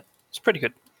 30%. It's pretty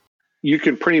good. You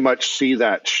can pretty much see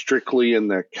that strictly in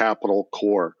the capital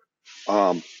core.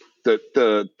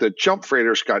 The jump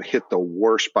freighters got hit the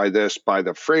worst by this, by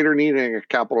the freighter needing a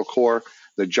capital core,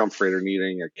 the jump freighter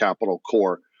needing a capital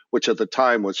core, which at the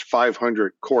time was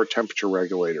 500 core temperature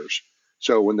regulators.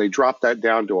 So when they dropped that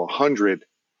down to 100,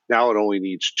 now it only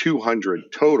needs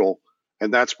 200 total,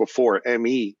 and that's before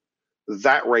ME.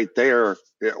 That right there,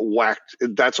 whacked.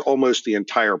 That's almost the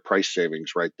entire price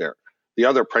savings right there. The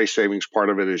other price savings part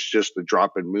of it is just the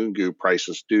drop in moon goo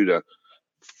prices due to,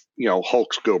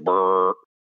 Hulks go brrr.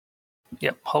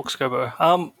 Yep, Hulks go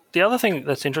brrr. The other thing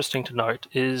that's interesting to note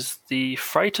is the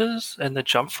freighters and the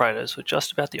jump freighters were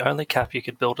just about the only cap you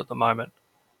could build at the moment.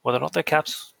 Whether or not they're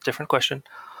caps, different question.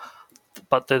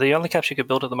 But they're the only caps you could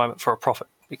build at the moment for a profit,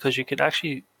 because you could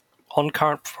actually, on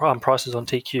current prices on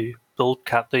TQ, build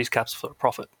these caps for a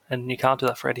profit, and you can't do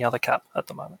that for any other cap at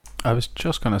the moment. I was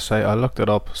just going to say, I looked it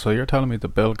up, so you're telling me the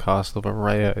build cost of a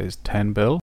Rhea is 10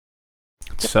 bill?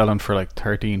 It's selling for like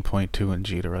 13.2 in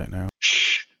Jita right now.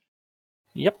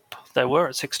 Yep, they were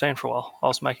at 16 for a while. I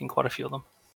was making quite a few of them.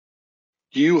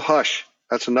 You hush.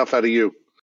 That's enough out of you.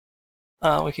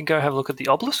 We can go have a look at the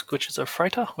Obelisk, which is a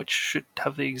freighter, which should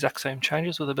have the exact same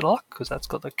changes with a bit of luck, because that's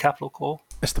got the capital core.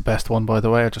 It's the best one, by the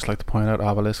way. I'd just like to point out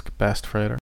Obelisk, best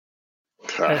freighter.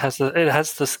 It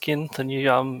has the skin, the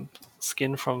new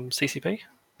skin from CCP.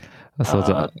 So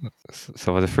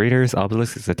the freighters,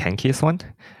 Obelisk is the tankiest one.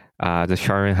 The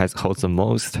Sharon holds the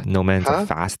most. Noman's the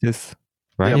fastest,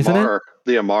 right?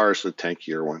 The Amar is the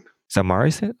tankier one. Is Amar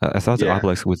is it? I thought the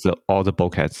Obelisk with all the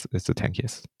bulkheads is the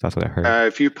tankiest. That's what I heard.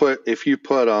 If you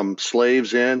put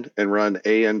slaves in and run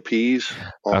ANPs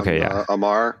on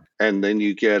Amar, and then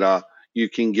you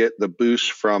can get the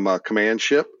boost from a command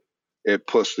ship. It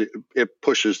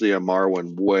pushes the Amar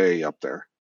one way up there.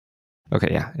 Okay,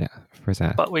 yeah, for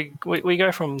that. But we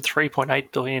go from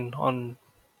 3.8 billion on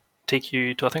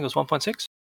TQ to I think it was 1.6,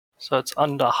 so it's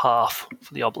under half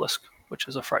for the Obelisk, which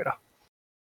is a freighter.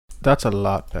 That's a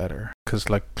lot better,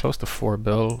 because like close to 4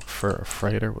 bill for a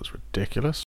freighter was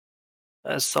ridiculous.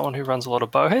 As someone who runs a lot of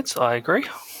bowheads, I agree.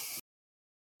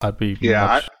 I'd be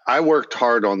I worked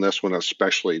hard on this one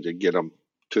especially to get them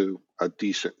to a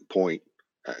decent point.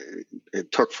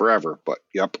 It took forever, but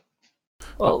yep.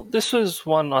 Well, this was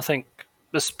one I think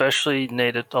especially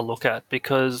needed a look at,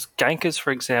 because gankers,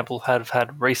 for example, have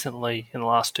had recently in the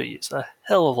last 2 years a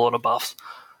hell of a lot of buffs,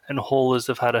 and haulers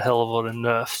have had a hell of a lot of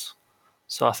nerfs.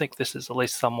 So I think this is at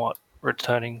least somewhat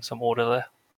returning some order there.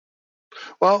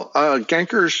 Well,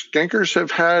 gankers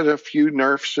have had a few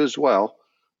nerfs as well,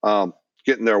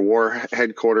 getting their war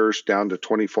headquarters down to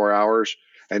 24 hours,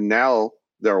 and now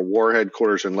their war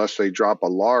headquarters, unless they drop a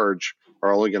large,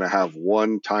 are only going to have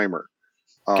one timer.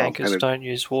 Gankers don't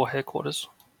use war headquarters.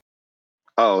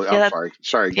 Oh, I'm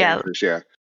sorry, gankers, yeah.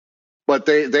 But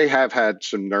they have had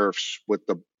some nerfs with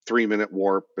the 3-minute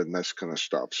warp and this kind of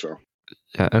stuff. So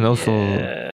yeah, and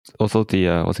also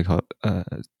the what's it called?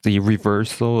 The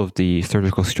reversal of the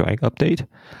surgical strike update.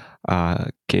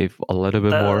 gave a little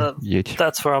bit more each.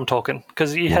 That's where I'm talking,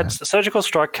 because you had Surgical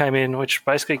Strike came in, which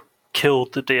basically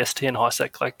killed the DST and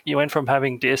HiSec. Like, you went from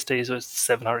having DSTs with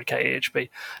 700k EHP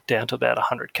down to about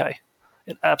 100k.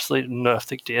 It absolutely nerfed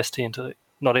the DST into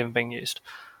not even being used.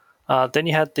 Then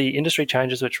you had the industry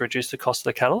changes, which reduced the cost of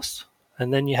the catalyst,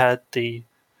 and then you had the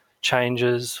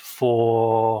changes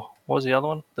for, what was the other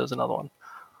one? There was another one.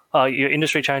 Your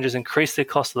industry changes increased the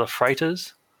cost of the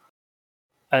freighters,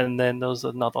 and then there was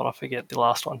another one, I forget the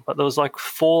last one, but there was like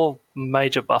 4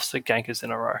 major buffs to gankers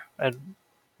in a row and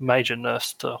major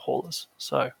nerfs to haulers.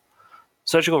 So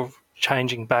Surgical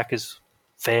changing back is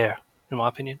fair, in my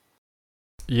opinion.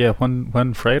 Yeah,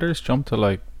 when freighters jumped to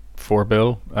like 4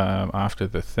 bill after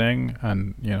the thing,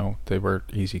 and they were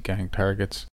easy gank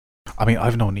targets. I mean,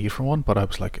 I've no need for one, but I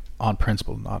was like, on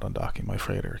principle, not undocking my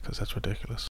freighter because that's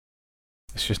ridiculous.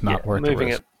 It's just not worth moving the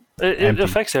risk. It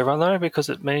affects everyone though, because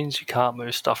it means you can't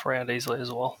move stuff around easily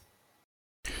as well.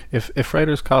 If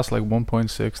freighters cost like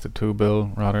 1.6 to 2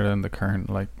 bill rather than the current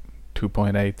like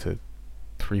 2.8 to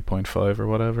 3.5 or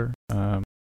whatever, yeah,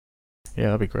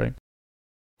 that'd be great.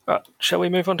 Right, shall we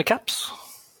move on to caps?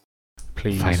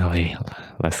 Please. Finally,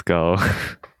 let's go.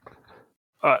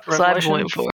 Alright,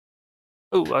 Revelation.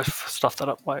 Oh, I've stuffed that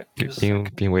up. Wait.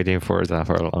 You've been waiting for that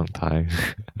for a long time.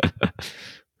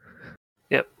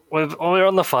 Yep, we're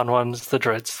on the fun ones, the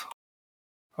dreads.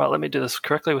 Right, let me do this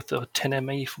correctly with the 10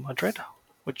 ME for my dread,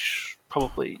 which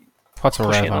probably... What's a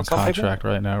rev on contract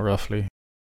right now, roughly?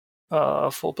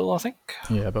 4 bill, I think.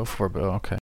 Yeah, about 4 bill,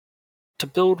 okay. To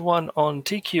build one on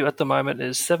TQ at the moment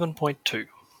is 7.2.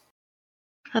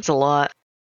 That's a lot.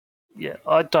 Yeah,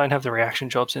 I don't have the reaction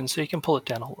jobs in, so you can pull it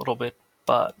down a little bit.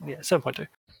 But yeah, 7.2.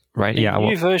 Right, the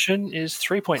new version is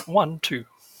 3.12.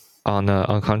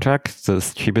 On contract, the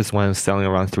cheapest one is selling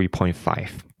around 3.5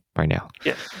 right now.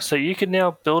 Yeah, so you can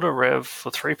now build a rev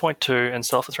for 3.2 and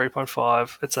sell for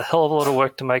 3.5. It's a hell of a lot of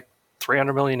work to make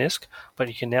 300 million ISK, but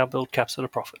you can now build caps at a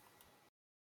profit.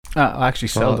 I'll actually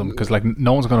sell them, because like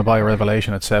no one's going to buy a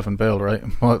Revelation at 7 bill, right?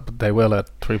 Well, they will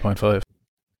at 3.5.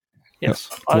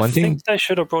 Yes, I think they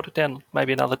should have brought it down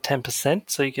maybe another 10%,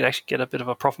 so you could actually get a bit of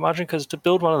a profit margin, because to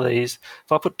build one of these,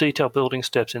 if I put detailed building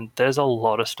steps in, there's a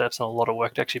lot of steps and a lot of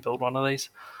work to actually build one of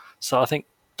these. So I think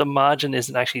the margin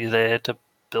isn't actually there to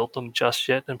build them just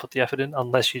yet and put the effort in,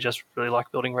 unless you just really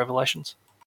like building Revelations.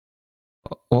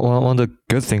 Well, one of the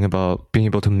good thing about being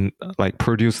able to like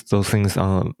produce those things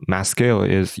on mass scale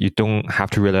is you don't have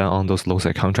to rely on those low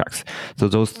sec contracts. So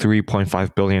those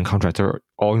 3.5 billion contracts are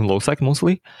all in low sec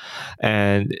mostly,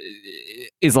 and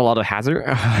it's a lot of hazard.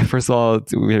 First of all,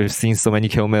 we've seen so many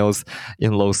kill mills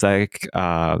in low sec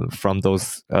from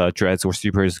those dreads or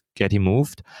supers getting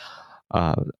moved.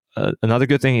 Another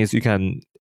good thing is you can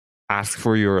ask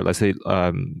for your, let's say,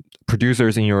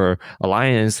 producers in your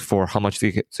alliance for how much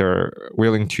they're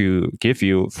willing to give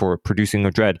you for producing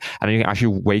a dread, and you can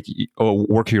actually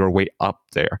work your way up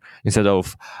there instead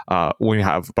of when you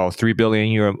have about 3 billion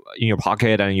in your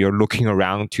pocket and you're looking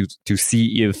around to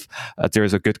see if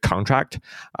there's a good contract.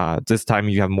 This time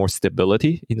you have more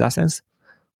stability in that sense.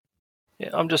 Yeah,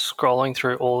 I'm just scrolling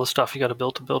through all the stuff you got to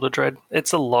build a dread.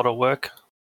 It's a lot of work,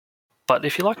 but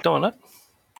if you like doing it.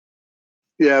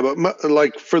 Yeah, but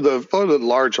like for the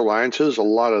large alliances, a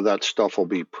lot of that stuff will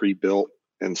be pre-built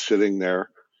and sitting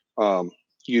there.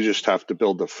 You just have to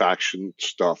build the faction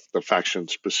stuff, the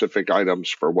faction-specific items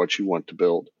for what you want to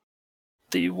build.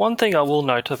 The one thing I will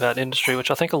note about industry, which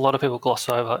I think a lot of people gloss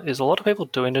over, is a lot of people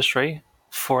do industry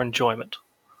for enjoyment.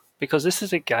 Because this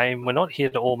is a game, we're not here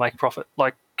to all make profit.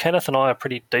 Like, Kenneth and I are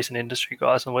pretty decent industry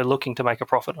guys, and we're looking to make a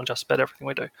profit on just about everything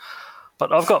we do.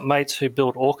 But I've got mates who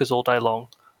build orcas all day long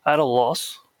at a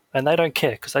loss, and they don't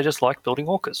care because they just like building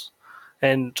orcas.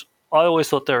 And I always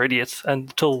thought they're idiots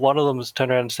until one of them has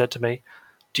turned around and said to me,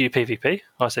 "Do you PvP?"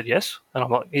 I said, "Yes." And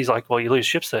he's like, "Well, you lose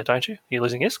ships there, don't you? You're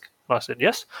losing ISK?" And I said,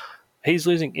 "Yes." He's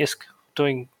losing ISK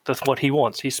doing what he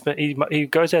wants. He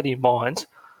goes out, he mines,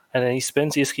 and then he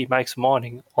spends ISK he makes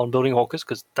mining on building orcas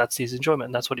because that's his enjoyment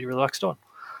and that's what he really likes doing.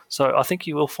 So I think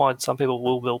you will find some people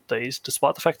will build these,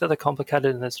 despite the fact that they're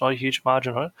complicated and there's not a huge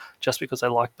margin on it, just because they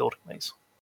like building these.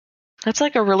 That's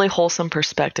like a really wholesome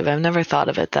perspective. I've never thought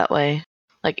of it that way.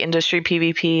 Like industry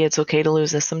PvP, it's okay to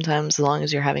lose this sometimes as long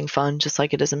as you're having fun, just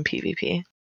like it is in PvP.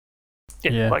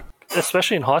 Yeah. Like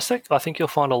especially in HiSec, I think you'll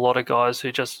find a lot of guys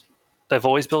who they've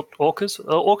always built orcas.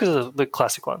 Orcas are the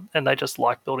classic one, and they just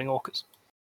like building orcas.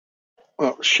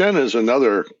 Well, Shen is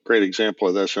another great example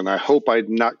of this, and I hope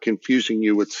I'm not confusing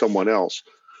you with someone else.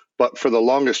 But for the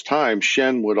longest time,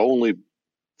 Shen would only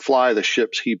fly the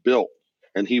ships he built,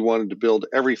 and he wanted to build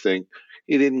everything.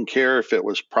 He didn't care if it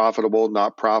was profitable,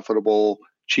 not profitable,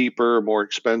 cheaper, more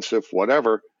expensive,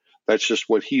 whatever. That's just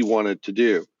what he wanted to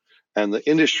do. And the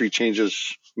industry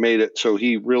changes made it so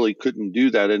he really couldn't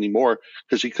do that anymore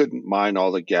because he couldn't mine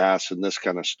all the gas and this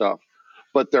kind of stuff.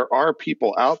 But there are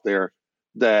people out there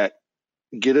that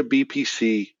get a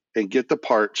BPC and get the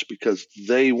parts because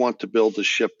they want to build the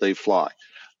ship they fly.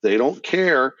 They don't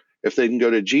care if they can go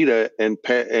to JITA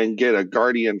and get a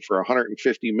Guardian for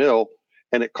 150 mil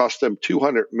and it costs them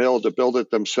 200 mil to build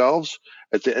it themselves.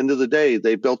 At the end of the day,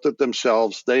 they built it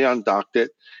themselves. They undocked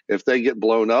it. If they get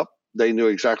blown up, they knew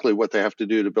exactly what they have to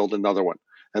do to build another one.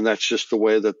 And that's just the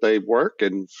way that they work.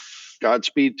 And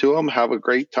Godspeed to them. Have a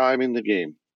great time in the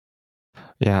game.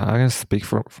 Yeah, I can speak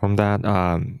from that.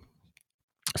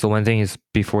 So one thing is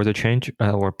before the change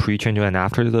or pre-change and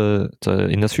after the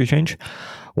industry change,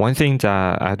 one thing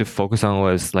that I had to focus on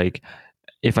was like,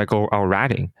 if I go out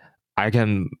ratting, I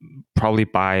can probably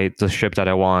buy the ship that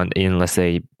I want in, let's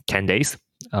say, 10 days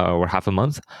or half a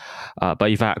month.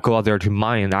 But if I go out there to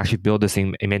mine and actually build this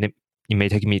thing, it may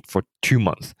take me for 2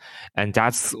 months. And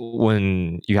that's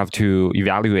when you have to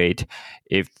evaluate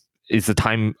if is the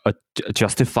time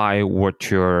justify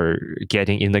what you're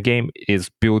getting in the game. Is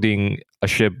building a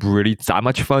ship really that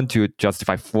much fun to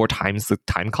justify 4 times the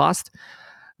time cost?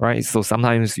 Right. So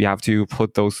sometimes you have to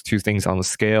put those two things on the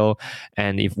scale.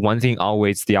 And if one thing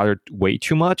outweighs the other way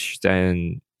too much,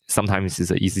 then sometimes it's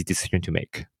an easy decision to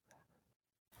make.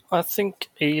 I think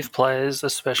EVE players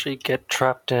especially get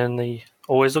trapped in the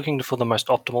always looking for the most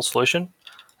optimal solution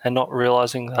and not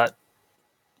realizing that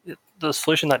the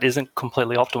solution that isn't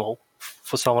completely optimal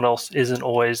for someone else isn't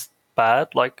always bad.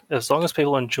 Like, as long as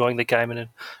people are enjoying the game and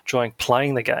enjoying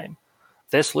playing the game,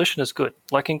 their solution is good.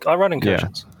 Like, I run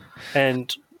incursions. Yeah.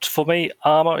 And for me,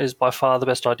 armor is by far the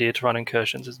best idea to run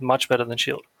incursions. It's much better than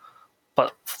shield.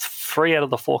 But 3 out of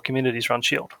the 4 communities run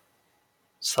shield.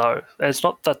 So it's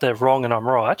not that they're wrong and I'm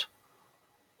right.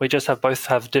 We just both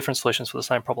have different solutions for the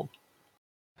same problem.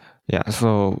 Yeah,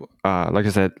 so like I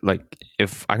said, like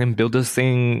if I can build this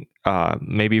thing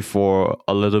maybe for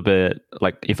a little bit,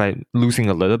 like if I'm losing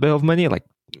a little bit of money, like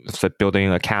so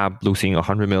building a cab, losing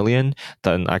 100 million,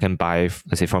 then I can buy,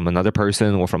 let's say, from another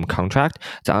person or from contract,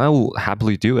 then I will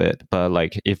happily do it. But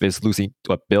like if it's losing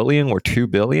 $1 billion or $2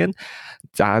 billion,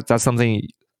 that's something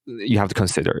you have to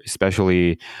consider,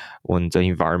 especially when the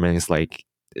environment is like,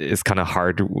 it's kind of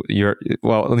hard. In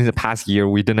the past year,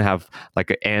 we didn't have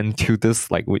like an end to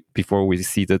this. Like before we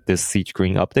see this Siege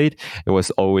Green update, it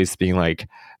was always being like,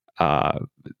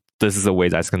 this is the way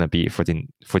that's going to be for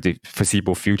the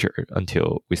foreseeable future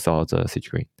until we saw the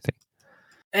Siege Green thing.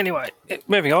 Anyway,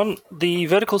 moving on, the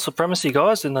vertical supremacy,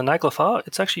 guys, in the Naglfar,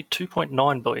 it's actually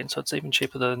 2.9 billion, so it's even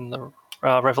cheaper than the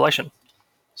Revelation.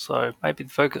 So maybe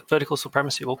vertical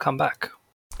supremacy will come back.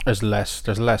 There's less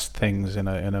things in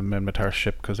a Minmatar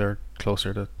ship because they're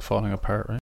closer to falling apart,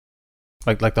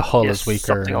 right? Like the hull is weaker.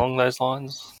 Something along those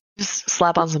lines. Just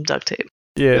slap on some duct tape.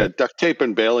 Yeah, duct tape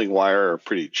and baling wire are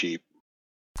pretty cheap.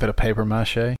 Bit of paper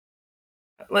mache.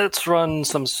 Let's run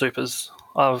some supers.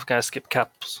 I'm going to skip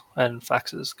caps and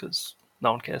faxes because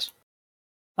no one cares.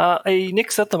 A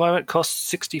Nyx at the moment costs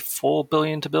 64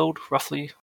 billion to build,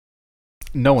 roughly.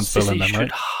 No one's building them,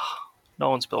 right? No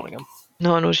one's building them.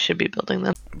 No one should be building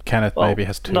them. Kenneth maybe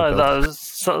has 2. No,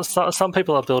 some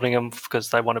people are building them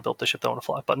because they want to build the ship they want to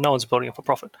fly, but no one's building them for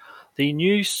profit. The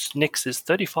new Nyx is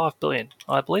 35 billion.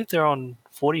 I believe they're on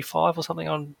 45 or something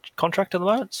on contract at the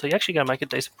moment, so you're actually going to make a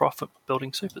decent profit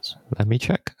building supers. Let me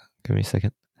check. Give me a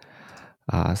second.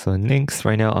 So Nyx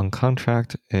right now on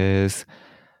contract is,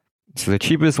 so the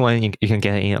cheapest one you can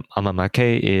get in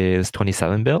Amamake is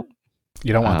 27 bill.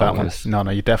 You don't want that one.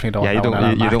 No, you definitely don't want that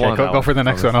one. You don't want that one. Go for the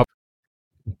next one up.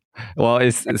 Well,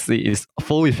 it's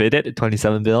fully fitted,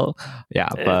 27 bill. Yeah,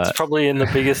 but it's probably in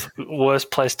the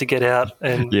worst place to get out,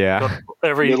 and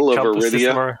every middle of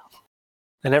Iridia.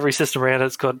 And every system around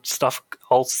it's got stuff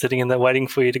all sitting in there waiting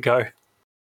for you to go.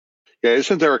 Yeah,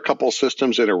 isn't there a couple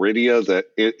systems in Iridia that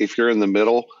if you're in the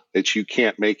middle, that you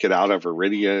can't make it out of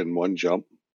Iridia in one jump?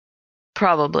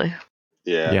 Probably.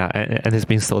 Yeah. Yeah, and it's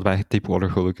being sold by Deepwater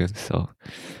Hooligans, so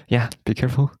yeah, be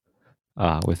careful.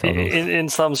 With all those. In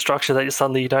some structure that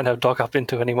suddenly you don't have dock up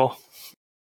into anymore.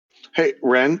 Hey,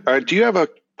 Ren, do you have a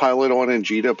pilot on in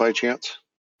JITA by chance?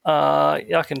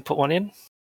 Yeah, I can put one in.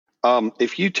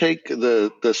 If you take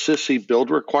the Sissy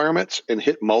build requirements and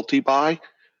hit multi-buy,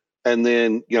 and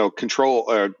then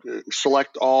control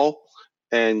select all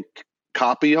and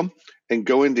copy them, and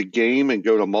go into game and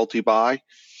go to multi-buy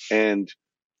and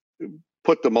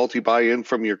put the multi-buy in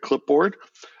from your clipboard.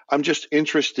 I'm just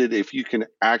interested if you can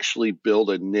actually build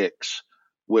a Nyx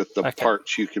with the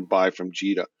parts you can buy from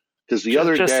JITA. Because the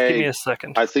other day, give me a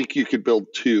second. I think you could build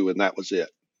 2, and that was it.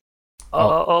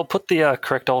 I'll put the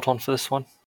correct alt on for this one.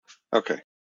 Okay.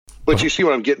 But you see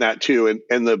what I'm getting at too.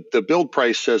 And the build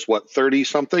price says what, 30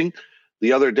 something?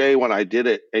 The other day when I did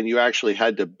it and you actually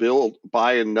had to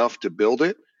buy enough to build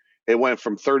it, it went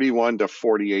from 31 to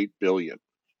 48 billion.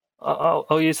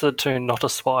 I'll use the tune, not a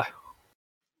spy.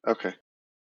 Okay.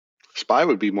 Spy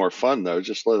would be more fun though.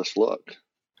 Just let us look.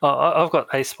 I've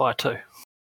got a spy too.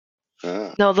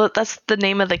 No, that's the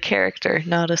name of the character,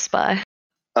 not a spy.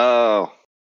 Oh.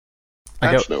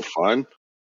 That's no fun.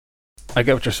 I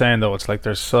get what you're saying though. It's like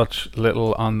there's such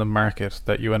little on the market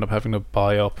that you end up having to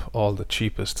buy up all the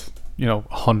cheapest,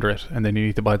 100, and then you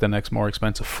need to buy the next more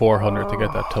expensive 400 to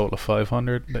get that total of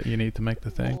 500 that you need to make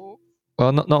the thing.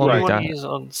 Well, not only I want that. to use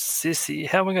on Sissy.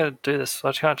 How am I going to do this?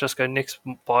 I can't just go Nix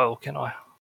buy, can I?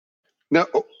 No.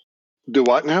 Do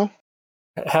what now?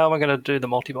 How am I going to do the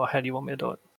multi-buy? How do you want me to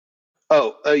do it?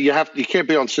 Oh, you can't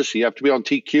be on Sissy. You have to be on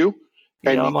TQ.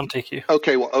 Yeah, I'm on TQ.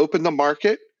 Okay, well, open the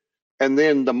market, and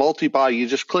then the multi-buy. You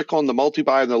just click on the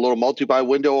multi-buy, and the little multi-buy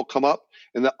window will come up.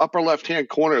 In the upper left-hand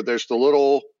corner, there's the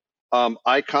little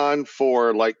icon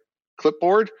for like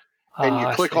clipboard, and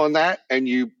you click on that, and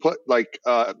you put like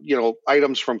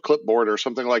items from clipboard or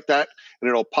something like that, and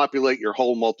it'll populate your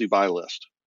whole multi-buy list.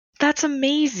 That's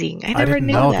amazing. I never didn't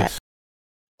knew know that. this.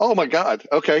 Oh my God.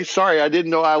 Okay, sorry, I didn't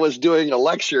know I was doing a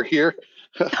lecture here.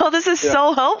 Oh, this is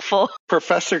so helpful.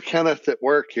 Professor Kenneth at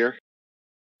work here.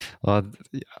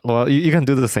 Well, you can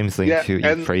do the same thing to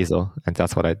and, Phrasal, and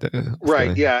that's what I did.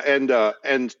 Right, yeah,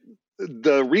 and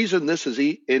the reason this is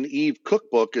in Eve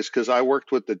Cookbook is because I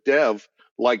worked with the dev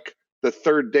like the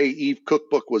third day Eve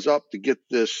Cookbook was up to get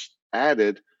this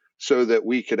added so that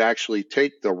we could actually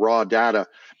take the raw data.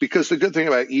 Because the good thing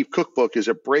about Eve Cookbook is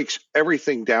it breaks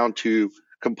everything down to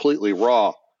completely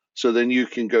raw. So then you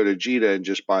can go to Jita and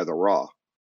just buy the raw.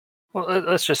 Well,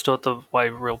 let's just do it the way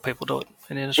real people do it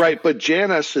in the industry. Right, but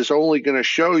Janus is only going to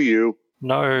show you.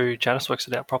 No, Janus works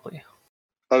it out properly.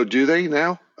 Oh, do they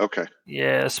now? Okay.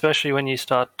 Yeah, especially when you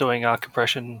start doing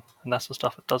compression and that sort of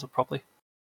stuff, it does it properly.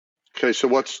 Okay, so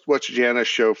what's Janus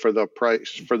show for the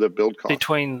price for the build cost?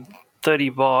 Between 30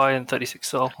 buy and 36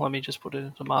 sell. Let me just put it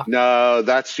into market. No,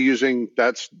 that's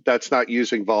not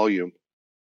using volume.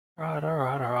 All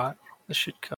right. This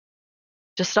should come.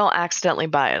 Just don't accidentally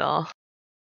buy it all.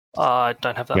 I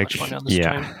don't have that much money on this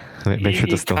stream. Make sure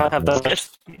you to can't have that much.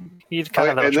 You can't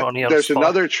have that much money on There's spy.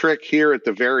 another trick here at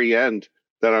the very end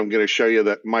that I'm going to show you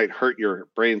that might hurt your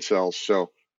brain cells.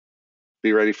 So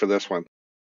be ready for this one.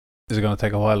 Is it going to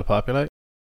take a while to populate?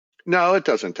 No, it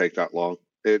doesn't take that long.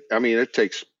 It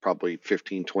takes probably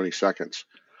 15, 20 seconds.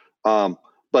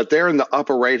 But there in the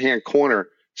upper right-hand corner,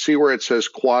 see where it says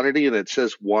quantity and it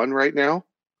says 1 right now?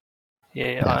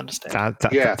 Yeah, I understand.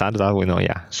 That we know,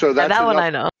 yeah. So that's that one I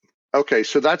know. Okay,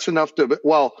 so that's enough to,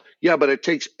 well, yeah, but it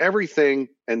takes everything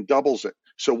and doubles it.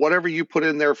 So whatever you put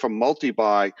in there from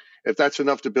multi-buy, if that's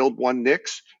enough to build 1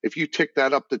 Nix, if you tick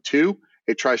that up to 2,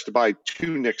 it tries to buy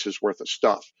 2 Nixes worth of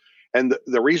stuff. And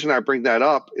the reason I bring that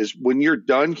up is when you're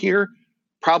done here,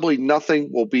 probably nothing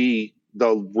will be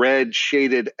the red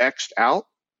shaded X'd out.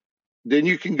 Then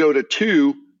you can go to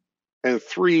 2 and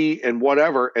 3 and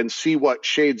whatever and see what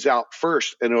shades out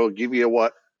first, and it'll give you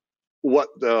what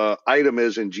the item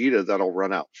is in Jita that'll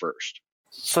run out first.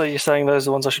 So you're saying those are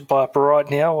the ones I should buy up right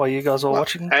now while you guys are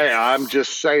watching? Hey, I'm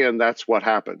just saying that's what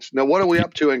happens. Now, what are we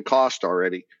up to in cost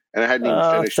already? And I hadn't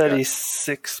even finished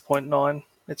 36.9.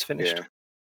 It's finished. Yeah.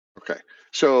 Okay.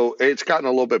 So it's gotten a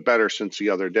little bit better since the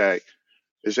other day.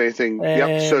 Is anything?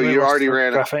 Yep. So you already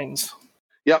ran graphenes.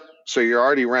 Yep. So you're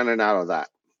already running out of that.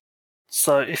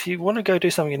 So if you want to go do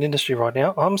something in industry right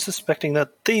now, I'm suspecting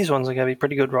that these ones are going to be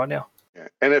pretty good right now. Yeah.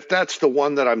 And if that's the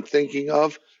one that I'm thinking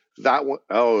of, that one,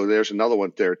 oh, there's another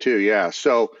one there too. Yeah.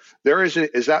 So there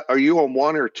isn't, are you on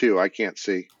 1 or 2? I can't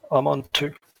see. I'm on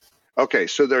 2. Okay.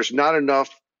 So there's not enough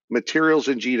materials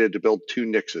in Jita to build 2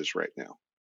 Nixes right now.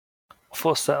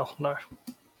 For sale, no.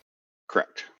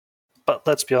 Correct. But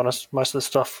let's be honest, most of the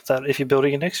stuff that if you're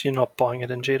building a Nix, you're not buying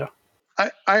it in Jita.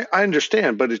 I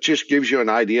understand, but it just gives you an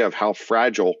idea of how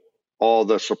fragile all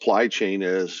the supply chain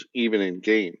is, even in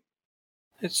game.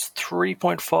 It's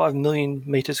 3.5 million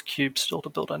meters cubed still to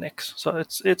build a Nix, so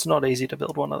it's not easy to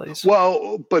build one of these.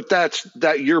 Well, but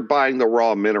that you're buying the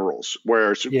raw minerals,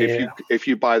 whereas if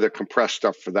you buy the compressed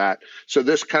stuff for that, so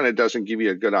this kind of doesn't give you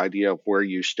a good idea of where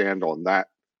you stand on that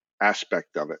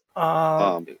aspect of it.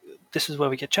 This is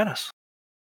where we get Janus.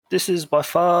 This is by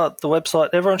far the website.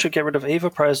 Everyone should get rid of Eve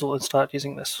Appraisal and start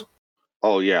using this.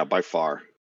 Oh, yeah, by far.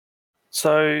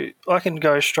 So I can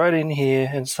go straight in here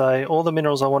and say all the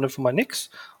minerals I wanted for my Nix.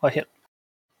 I hit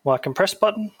my compress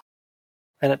button,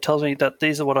 and it tells me that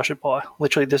these are what I should buy.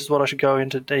 Literally, this is what I should go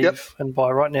into Eve and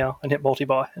buy right now and hit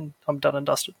multi-buy, and I'm done and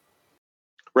dusted.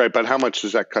 Right, but how much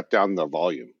does that cut down the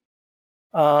volume?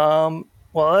 Well,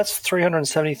 that's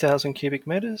 370,000 cubic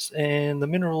meters, and the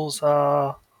minerals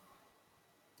are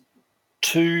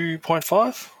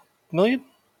 2.5 million.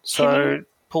 So it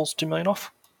pulls 2 million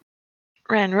off.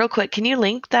 Ren, real quick, can you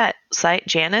link that site,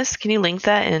 Janus? Can you link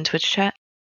that in Twitch chat?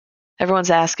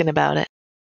 Everyone's asking about it.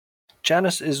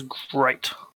 Janus is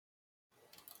great.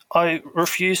 I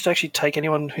refuse to actually take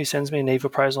anyone who sends me an EVE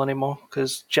appraisal anymore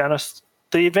because Janus.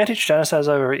 The advantage Janus has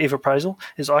over EVE appraisal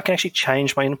is I can actually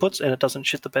change my inputs and it doesn't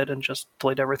shit the bed and just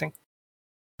delete everything.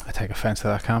 I take offense to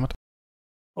that comment.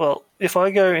 Well, if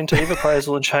I go into EVE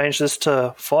appraisal and change this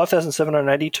to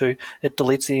 5,782, it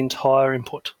deletes the entire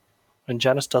input. And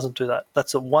Janus doesn't do that.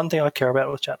 That's the one thing I care about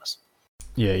with Janus.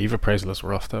 Yeah, EVE appraisal is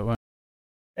rough that way.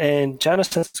 And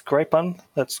Janus has a great button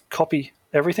that's copy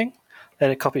everything,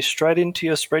 and it copies straight into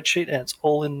your spreadsheet, and it's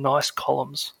all in nice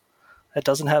columns. It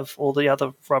doesn't have all the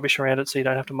other rubbish around it, so you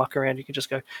don't have to muck around. You can just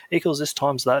go equals this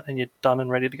times that, and you're done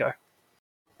and ready to go.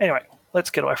 Anyway, let's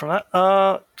get away from that.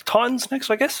 Titans next,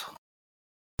 I guess.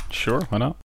 Sure, why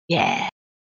not? Yeah.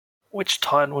 Which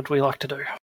Titan would we like to do?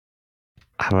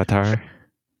 Avatar.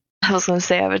 I was going to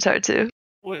say Avatar too.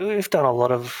 We've done a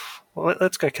lot of... Well,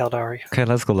 let's go Caldari. Okay,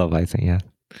 let's go Leviathan, yeah.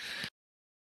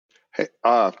 Hey,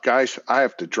 guys, I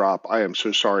have to drop. I am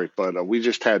so sorry, but we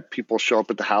just had people show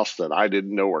up at the house that I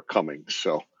didn't know were coming.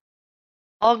 So,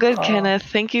 All good, Kenneth.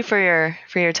 Thank you for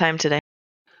your time today.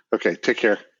 okay, take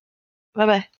care.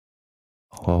 Bye-bye.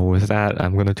 Well, with that,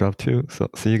 I'm gonna drop too. So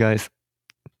see you guys.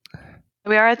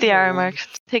 We are at the hour mark.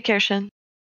 Take care, Shen.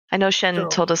 I know Shen Sure.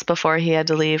 told us before he had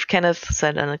to leave. Kenneth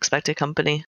said unexpected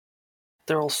company.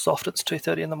 They're all soft. It's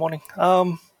 2:30 in the morning.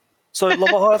 So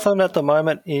Leviathan at the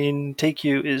moment in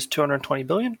TQ is 220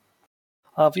 billion.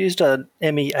 I've used an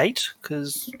ME8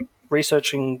 because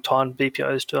researching time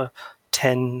BPOs to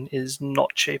 10 is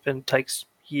not cheap and takes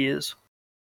years.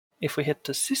 If we hit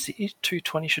to Sissy,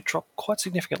 220 should drop quite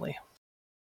significantly.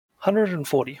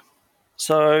 140.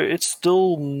 So it's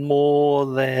still more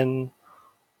than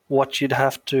what you'd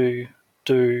have to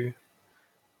do,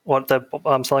 what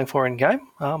I'm selling for in game.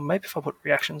 Maybe if I put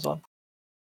reactions on.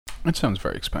 It sounds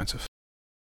very expensive.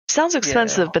 Sounds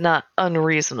expensive, Yeah. but not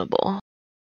unreasonable.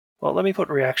 Well, let me put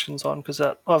reactions on because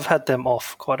I've had them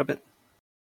off quite a bit.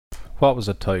 What was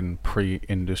a Titan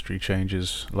pre-industry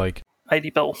changes like? 80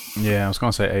 bill. Yeah, I was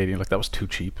going to say 80. Like, that was too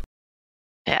cheap.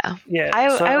 Yeah. Yeah.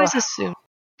 I so always assume...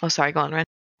 Oh, sorry, go on, Ren.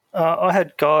 I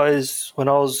had guys when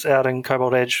I was out in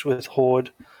Cobalt Edge with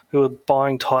Horde who were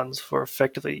buying Titans for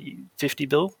effectively 50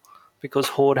 bill because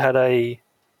Horde had a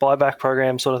buyback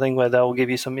program sort of thing where they'll give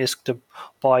you some ISK to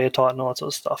buy your Titan and all that sort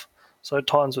of stuff. So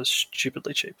Titans was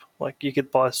stupidly cheap. Like you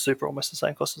could buy a Super almost the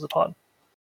same cost as a Titan.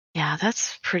 Yeah,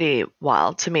 that's pretty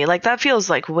wild to me. Like, that feels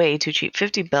like way too cheap.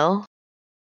 50 bill?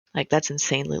 Like, that's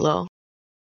insanely low.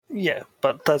 Yeah,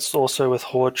 but that's also with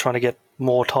Horde trying to get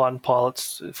more Titan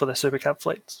pilots for their supercap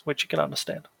fleets, which you can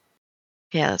understand.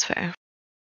 Yeah, that's fair.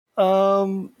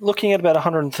 Looking at about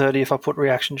 130 if I put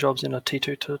reaction jobs in a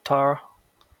T2 to Tara.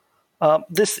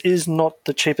 This is not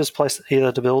the cheapest place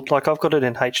either to build. Like I've got it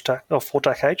in HTAC or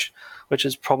 4TAC H, which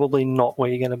is probably not where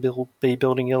you're going to be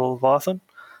building your Leviathan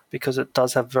because it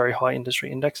does have very high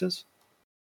industry indexes.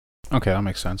 Okay, that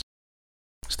makes sense.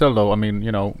 Still, though, I mean,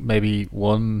 maybe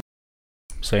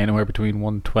say anywhere between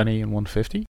 120 and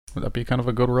 150? Would that be kind of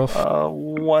a good rough?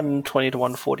 120 to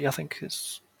 140 I think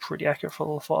is pretty accurate for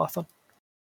the Leviathan.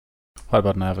 What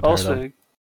about an Avatar, though?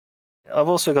 I've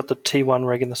also got the T1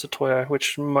 rig in the Satoyo,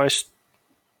 which most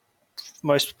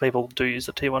people do use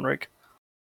the T1 rig.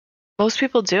 Most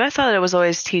people do? I thought it was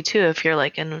always T2 if you're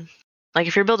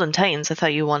if you're building Titans, I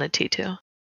thought you wanted T2.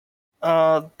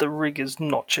 The rig is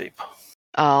not cheap.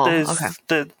 Oh,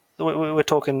 okay. We're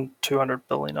talking 200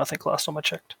 billion, I think, last time I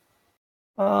checked.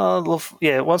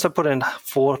 Once I put in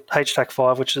for HTAC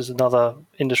 5, which is another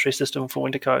industry system for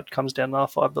Wintercode, it comes down to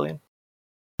 5 billion.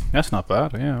 That's not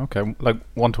bad, yeah, okay. Like,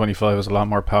 125 is a lot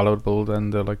more palatable than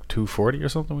the, 240 or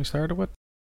something we started with.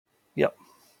 Yep.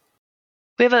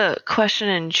 We have a question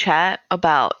in chat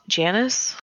about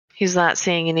Janus. He's not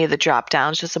seeing any of the drop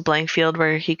downs, just a blank field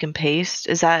where he can paste.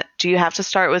 Do you have to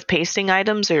start with pasting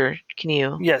items, or can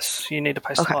you? Yes, you need to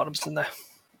paste some items in there.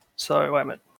 So, wait a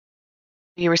minute.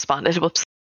 You responded, whoops.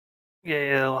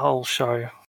 Yeah, I'll show you.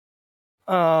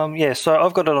 So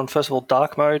I've got it on, first of all,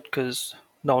 dark mode, because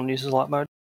no one uses light mode.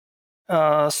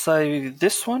 Say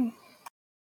this one,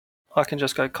 I can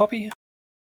just go copy,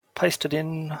 paste it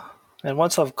in, and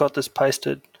once I've got this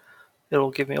pasted,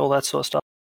 it'll give me all that sort of stuff,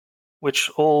 which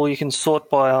all you can sort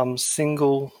by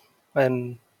single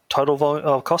and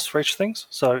total cost for each things.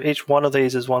 So each one of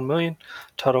these is 1 million,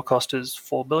 total cost is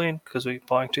 4 billion because we're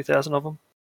buying 2,000 of them.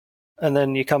 And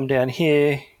then you come down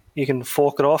here, you can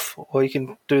fork it off, or you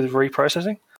can do the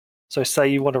reprocessing. So say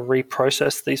you want to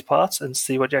reprocess these parts and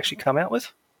see what you actually come out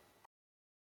with.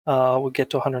 We'll get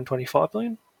to 125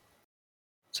 billion.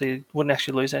 So you wouldn't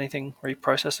actually lose anything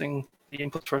reprocessing the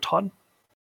input for a Titan.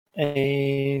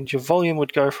 And your volume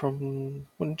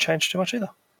wouldn't change too much either.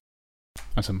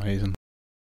 That's amazing.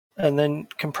 And then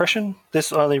compression,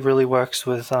 this only really works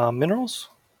with minerals.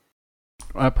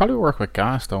 Probably work with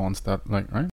gas though,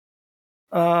 right?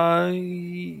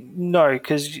 No,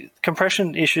 because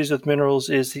compression issues with minerals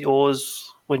is the ores,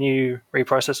 when you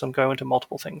reprocess them, go into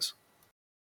multiple things.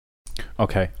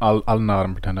 Okay, I'll nod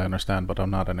and pretend I understand, but I'm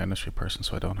not an industry person,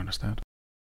 so I don't understand.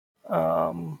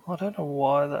 I don't know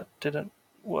why that didn't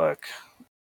work.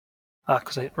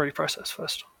 Because I hit reprocess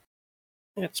first.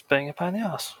 It's being a pain in the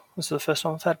ass. This is the first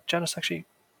time I've had Janus actually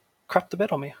crap the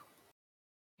bed on me.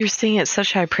 You're singing it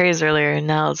such high praise earlier, and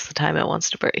now it's the time it wants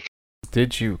to break.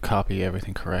 Did you copy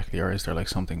everything correctly, or is there like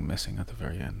something missing at the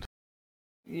very end?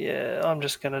 Yeah, I'm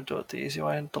just going to do it the easy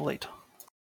way and delete.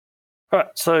 Alright,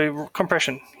 so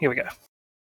compression. Here we go.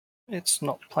 It's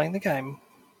not playing the game.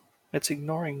 It's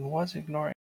ignoring. Why is it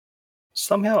ignoring?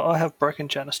 Somehow I have broken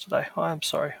Janus today. I am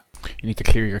sorry. You need to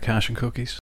clear your cache and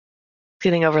cookies. It's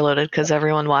getting overloaded because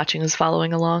everyone watching is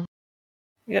following along.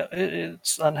 Yeah,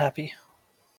 it's unhappy.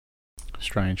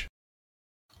 Strange.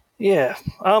 Yeah.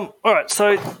 Alright,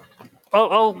 so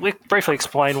I'll briefly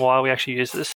explain why we actually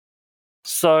use this.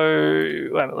 So, wait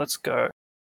a minute, let's go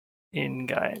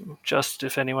in-game, just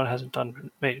if anyone hasn't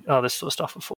done this sort of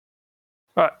stuff before.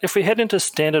 Alright, if we head into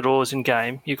standard ores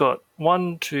in-game, you've got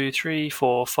 1, 2, 3,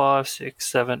 4, 5, 6,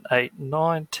 7, 8,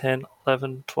 9, 10,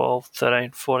 11, 12,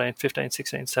 13, 14, 15,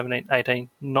 16, 17, 18,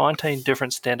 19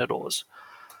 different standard ores.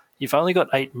 You've only got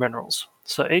 8 minerals.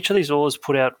 So each of these ores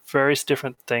put out various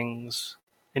different things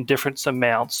in different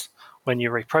amounts when you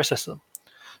reprocess them.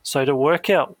 So to work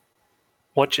out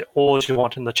what ores you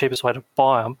want and the cheapest way to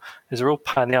buy them is a real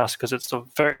pain in the ass, because it's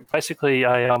basically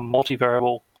a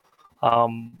multivariable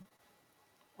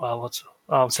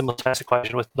simultaneous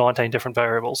equation with 19 different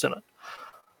variables in it.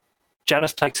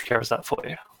 Janus takes care of that for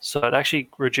you. So it actually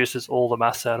reduces all the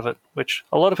maths out of it, which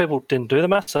a lot of people didn't do the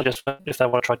maths. So just if they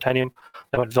want titanium,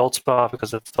 they went Veldspar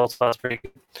because Veldspar is pretty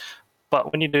good.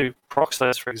 But when you do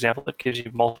Peroxides, for example, it gives you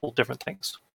multiple different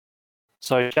things.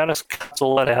 So Janus cuts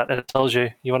all that out and it tells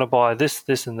you want to buy this,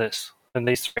 this, and this, and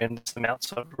these three in this amount.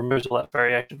 So it removes all that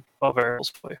variation of variables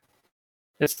for you.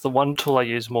 It's the one tool I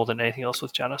use more than anything else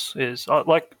with Janus.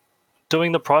 Like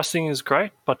doing the pricing is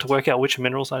great, but to work out which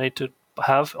minerals I need to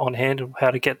have on hand and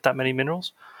how to get that many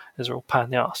minerals is a real pain in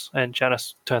the ass. And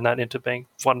Janus turned that into being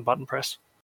one button press.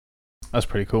 That's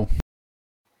pretty cool.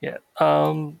 Yeah.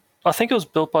 I think it was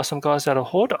built by some guys out of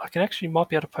Horde. Might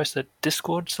be able to post a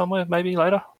Discord somewhere maybe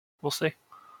later. We'll see.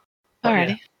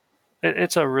 Alrighty. Yeah,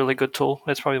 it's a really good tool.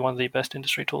 It's probably one of the best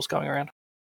industry tools going around.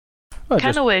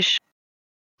 Kind of wish.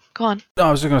 Go on. No,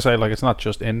 I was just going to say, like, it's not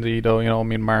just indie though,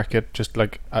 market, just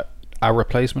like a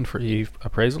replacement for Eve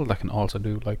Appraisal that can also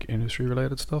do like industry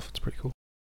related stuff. It's pretty cool.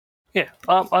 Yeah,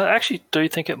 I actually do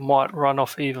think it might run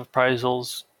off Eve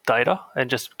Appraisal's data and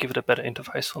just give it a better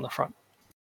interface on the front.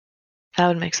 That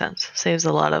would make sense. Saves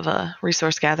a lot of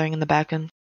resource gathering in the back end.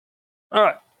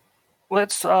 Alright,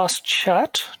 let's ask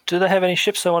chat. Do they have any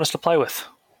ships they want us to play with?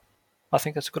 I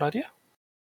think that's a good idea.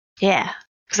 Yeah,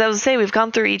 because I was say we've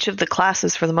gone through each of the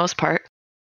classes for the most part.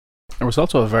 There was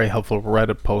also a very helpful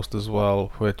Reddit post as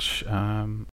well, which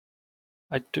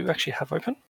I do actually have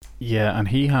open. Yeah, and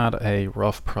he had a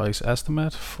rough price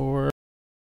estimate for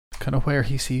kind of where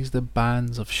he sees the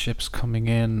bands of ships coming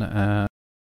in.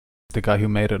 The guy who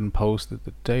made it and posted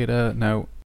the data. Now,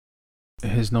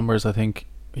 his numbers, I think,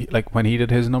 like when he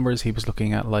did his numbers, he was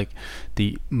looking at like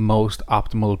the most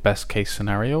optimal best case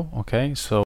scenario. Okay,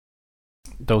 so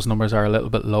those numbers are a little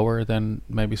bit lower than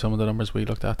maybe some of the numbers we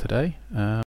looked at today.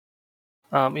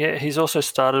 Yeah, he's also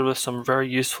started with some very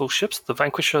useful ships. The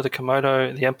Vanquisher, the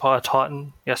Komodo, the Empire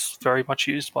Titan. Yes, very much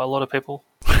used by a lot of people.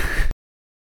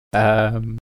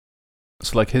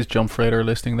 So like his jump freighter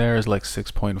listing there is like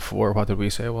 6.4. What did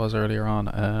we say it was earlier on?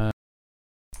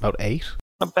 About 8?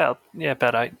 About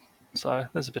 8. So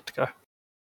there's a bit to go.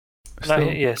 Still? No,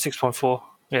 yeah, 6.4.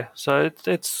 Yeah, so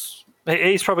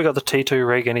he's probably got the T2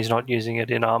 rig and he's not using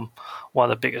it in one of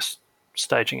the biggest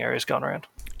staging areas going around.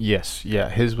 Yes, yeah,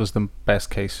 his was the best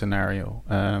case scenario.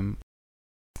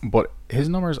 But his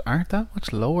numbers aren't that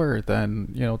much lower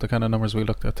than, the kind of numbers we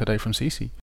looked at today from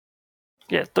CC.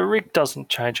 Yeah, the rig doesn't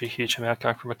change a huge amount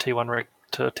going from a T1 rig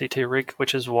to a T2 rig,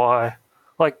 which is why,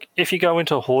 like, if you go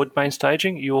into Horde main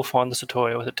staging, you will find the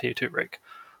Satoya with a T2 rig.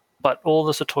 But all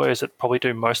the Satoyas that probably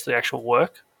do most of the actual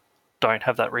work don't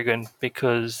have that rig in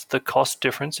because the cost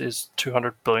difference is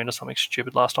 200 billion or something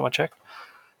stupid last time I checked,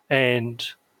 and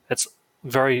it's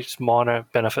very minor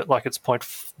benefit, like it's like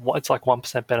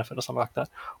 1% benefit or something like that.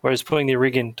 Whereas putting the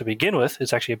rig in to begin with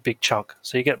is actually a big chunk.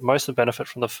 So you get most of the benefit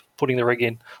from putting the rig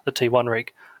in, the T1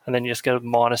 rig, and then you just get a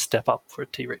minor step up for a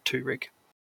T2 rig.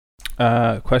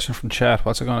 Question from chat: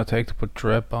 what's it going to take to put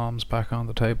dread bombs back on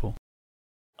the table?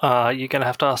 You're going to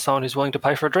have to ask someone who's willing to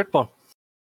pay for a dread bomb.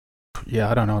 Yeah,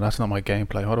 I don't know. That's not my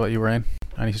gameplay. What about you, Rain?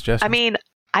 Any suggestions? I mean,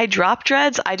 I drop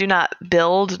dreads. I do not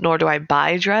build, nor do I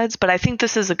buy dreads, but I think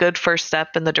this is a good first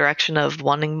step in the direction of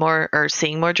wanting more or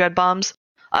seeing more dread bombs.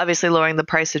 Obviously, lowering the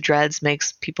price of dreads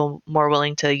makes people more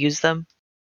willing to use them,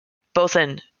 both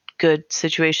in good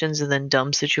situations and then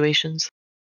dumb situations.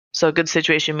 So a good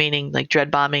situation meaning like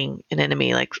dread bombing an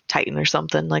enemy like Titan or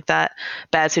something like that.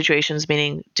 Bad situations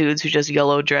meaning dudes who just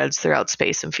YOLO dreads throughout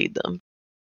space and feed them.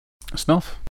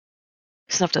 Snuff?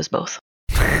 Snuff does both.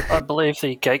 I believe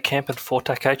the gate camp and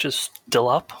Fortac H is still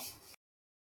up,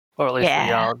 or at least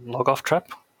the log off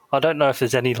trap. I don't know if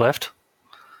there's any left.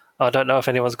 I don't know if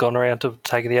anyone's gone around to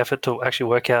take the effort to actually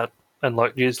work out and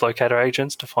use locator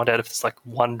agents to find out if there's like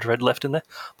one dread left in there,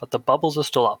 but the bubbles are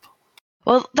still up.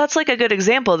 Well, that's like a good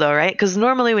example though, right? Because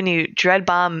normally when you dread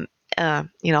bomb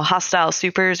hostile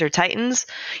supers or titans,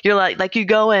 you're like you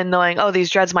go in knowing, oh, these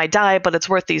dreads might die, but it's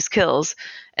worth these kills.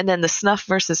 And then the Snuff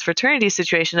versus Fraternity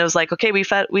situation, it was like, okay, we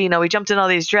jumped in all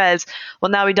these dreads.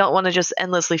 Well, now we don't want to just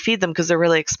endlessly feed them because they're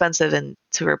really expensive and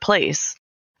to replace.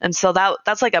 And so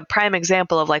that's like a prime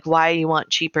example of like why you want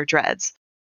cheaper dreads.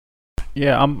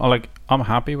 Yeah, I'm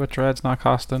happy with dreads not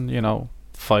costing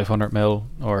 500 mil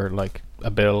or like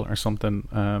a bill or something.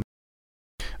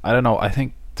 I don't know. I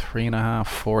think 3.5,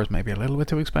 4 is maybe a little bit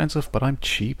too expensive, but I'm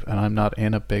cheap and I'm not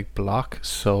in a big block,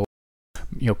 so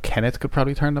Kenneth could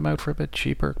probably turn them out for a bit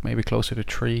cheaper, maybe closer to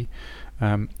 3,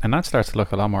 and that starts to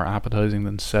look a lot more appetizing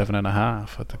than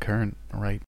 7.5 at the current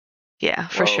rate. Yeah,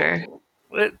 for sure.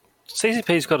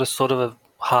 CCP's got a sort of a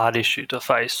hard issue to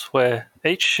face where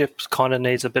each ship kind of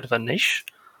needs a bit of a niche.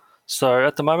 So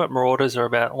at the moment, Marauders are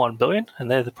about 1 billion, and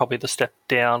they're probably the step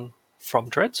down from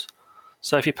Dreads.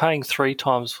 So if you're paying 3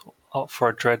 times for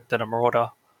a Dread than a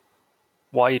Marauder,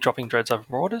 why are you dropping Dreads over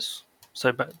Marauders?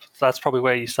 So that's probably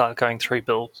where you start going 3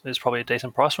 bills is probably a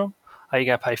decent price for them. Are you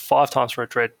going to pay 5 times for a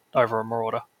Dread over a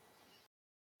Marauder?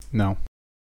 No.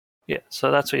 Yeah,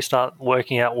 so that's where you start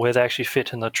working out where they actually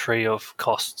fit in the tree of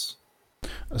costs.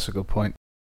 That's a good point.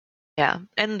 Yeah,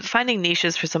 and finding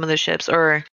niches for some of the ships,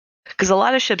 or because a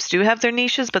lot of ships do have their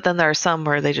niches, but then there are some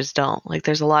where they just don't. Like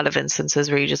there's a lot of instances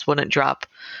where you just wouldn't drop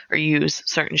or use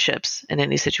certain ships in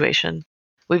any situation.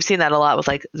 We've seen that a lot with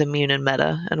like the Munin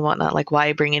meta and whatnot. Like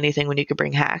why bring anything when you could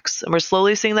bring hacks? And we're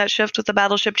slowly seeing that shift with the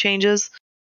battleship changes.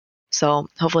 So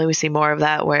hopefully we see more of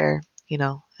that where,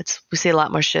 we see a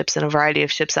lot more ships and a variety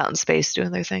of ships out in space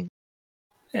doing their thing.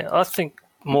 Yeah, I think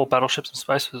more battleships in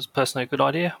space is personally a good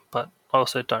idea, but I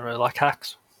also don't really like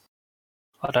hacks.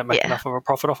 I don't make enough of a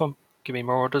profit off them. Give me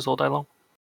Marauders all day long.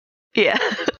 Yeah.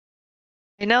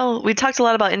 I know we talked a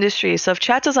lot about industry, so if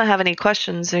chat doesn't have any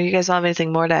questions or you guys don't have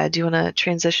anything more to add, do you want to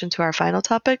transition to our final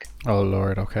topic? Oh,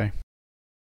 Lord, okay.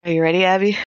 Are you ready,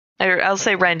 Abby? I'll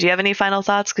say, Ren, do you have any final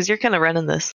thoughts? Because you're kind of running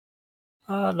this.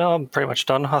 No, I'm pretty much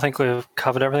done. I think we've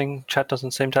covered everything. Chat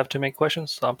doesn't seem to have too many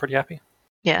questions, so I'm pretty happy.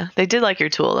 Yeah, they did like your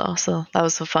tool, though, so that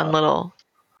was a fun little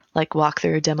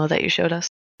walkthrough demo that you showed us.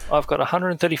 I've got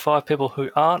 135 people who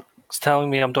aren't telling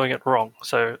me I'm doing it wrong,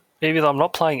 so either I'm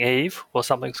not playing Eve or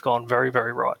something's gone very,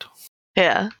 very right.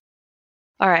 Yeah.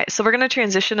 All right, so we're going to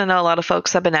transition. I know a lot of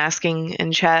folks have been asking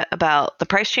in chat about the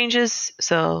price changes.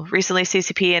 So recently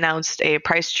CCP announced a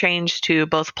price change to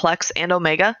both Plex and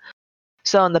Omega.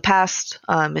 So in the past,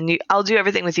 I'll do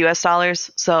everything with US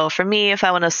dollars. So for me, if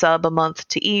I want to sub a month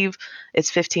to Eve, it's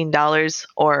 $15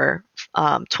 or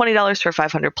 $20 for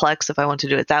 500 Plex if I want to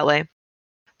do it that way.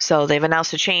 So they've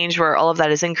announced a change where all of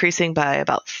that is increasing by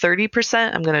about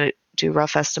 30%. I'm going to do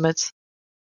rough estimates.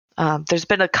 There's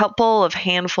been a couple of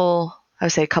handful.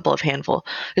 There's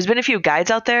been a few guides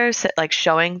out there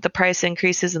showing the price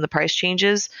increases and the price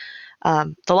changes.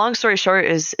 The long story short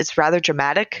is it's rather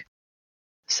dramatic.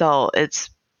 So it's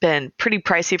been pretty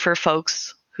pricey for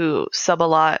folks who sub a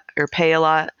lot or pay a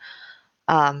lot.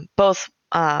 Both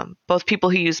people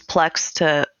who use Plex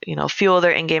to, fuel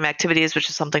their in-game activities, which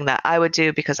is something that I would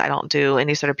do because I don't do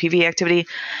any sort of PvE activity,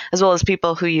 as well as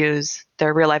people who use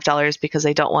their real-life dollars because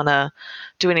they don't want to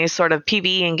do any sort of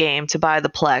PvE in-game to buy the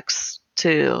Plex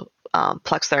to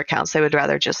Plex their accounts. They would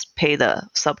rather just pay the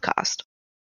sub cost.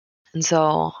 And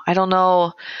so I don't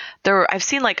know. I've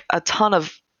seen a ton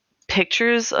of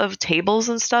pictures of tables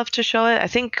and stuff to show it. I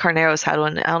think Carneros had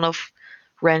one. I don't know if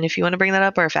Ren, if you want to bring that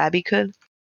up, or if Abby could.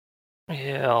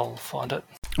 Yeah, I'll find it.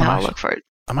 I'll look for it.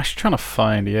 I'm actually trying to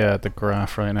find the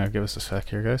graph right now. Give us a sec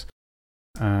here, guys.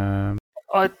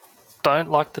 I don't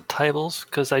like the tables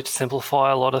because they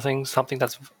simplify a lot of things, something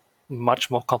that's much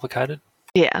more complicated.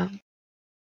 Yeah.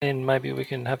 And maybe we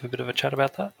can have a bit of a chat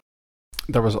about that.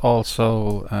 There was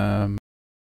also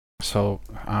so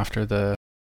after the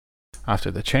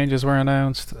changes were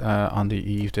announced on the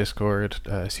EVE Discord,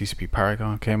 CCP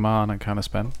Paragon came on and kind of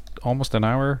spent almost an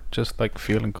hour just like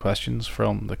fielding questions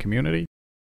from the community.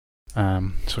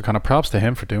 So kind of props to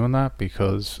him for doing that,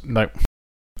 because like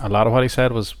a lot of what he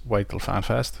said was wait till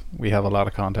FanFest. We have a lot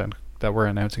of content that we're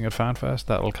announcing at FanFest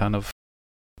that will kind of,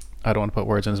 I don't want to put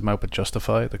words in his mouth, but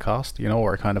justify the cost,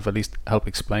 or kind of at least help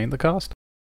explain the cost.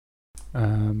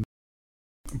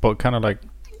 But kind of like,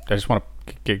 I just want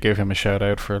to give him a shout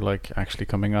out for like actually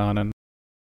coming on and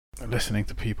listening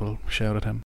to people shout at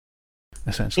him,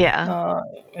 essentially. Yeah.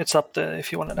 It's up there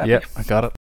if you want it, Abby. Yeah, I got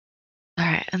it. All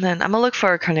right, and then I'm gonna look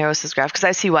for Carneros' graph because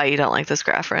I see why you don't like this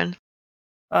graph, Ren.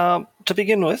 To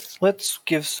begin with, let's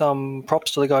give some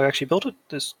props to the guy who actually built it.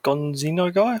 This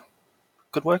Gonzino guy.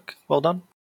 Good work. Well done.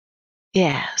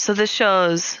 Yeah. So this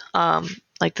shows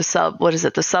like the sub. What is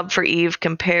it? The sub for EVE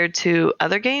compared to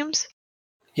other games.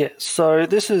 Yeah. So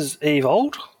this is EVE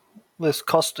old. This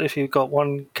cost if you've got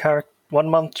 1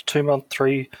 month, 2 month,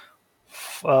 3,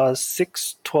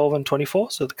 6, 12, and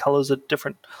 24. So the colors are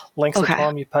different lengths of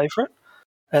time you pay for it.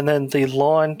 And then the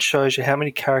line shows you how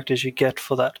many characters you get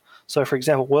for that. So, for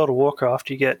example, World of Warcraft,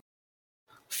 you get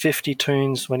 50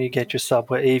 toons when you get your sub,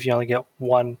 where EVE you only get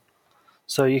 1.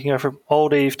 So you can go from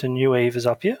old EVE to new EVE is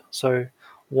up here. So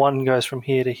 1 goes from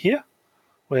here to here,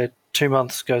 where 2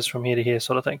 months goes from here to here,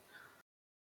 sort of thing.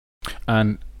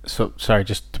 And so, sorry,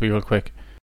 just to be real quick,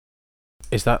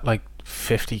 is that like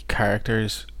 50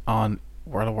 characters on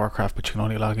World of Warcraft, but you can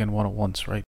only log in one at once,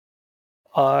 right?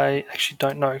 I actually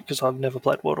don't know because I've never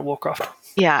played World of Warcraft.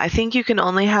 Yeah, I think you can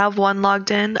only have 1 logged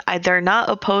in. They're not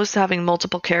opposed to having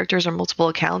multiple characters or multiple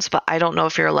accounts, but I don't know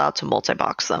if you're allowed to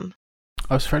multi-box them.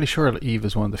 I was fairly sure EVE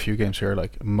is one of the few games where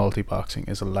like multi-boxing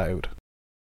is allowed.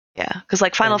 Yeah, because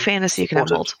like Final Fantasy, you can have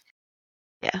multi.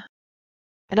 Yeah.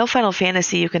 I know Final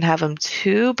Fantasy, you can have them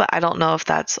too, but I don't know if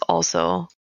that's also...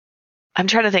 I'm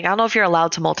trying to think. I don't know if you're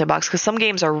allowed to multi-box because some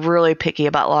games are really picky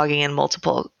about logging in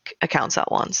multiple accounts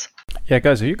at once. Yeah,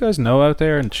 guys, if you guys know out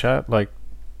there in chat, like,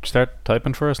 start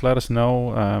typing for us. Let us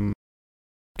know.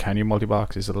 Can you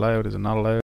multi-box? Is it allowed? Is it not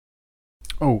allowed?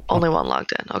 Oh, only 1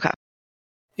 logged in. Okay.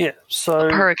 Yeah, so...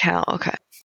 Per account, okay.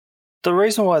 The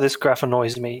reason why this graph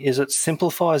annoys me is it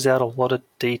simplifies out a lot of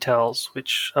details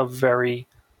which are very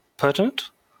pertinent.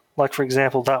 Like, for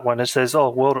example, that one, it says,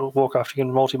 World of Warcraft, you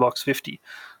can multi-box 50.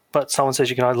 But someone says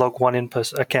you can only log 1 in per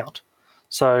account.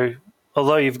 So,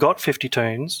 although you've got 50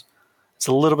 toons, it's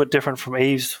a little bit different from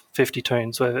EVE's 50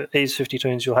 toons, where EVE's 50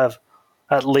 toons you'll have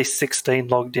at least 16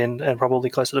 logged in and probably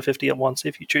closer to 50 at once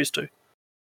if you choose to.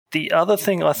 The other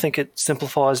thing I think it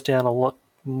simplifies down a lot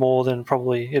more than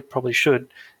it probably should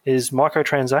is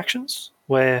microtransactions,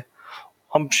 where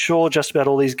I'm sure just about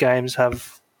all these games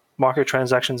have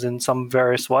microtransactions in some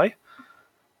various way.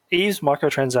 EVE's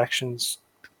microtransactions,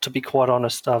 to be quite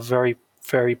honest, are very,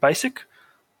 very basic.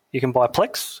 You can buy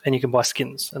Plex and you can buy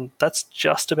skins, and that's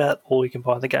just about all you can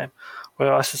buy in the game.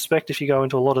 Where I suspect if you go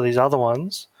into a lot of these other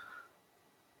ones,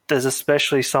 there's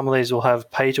especially some of these will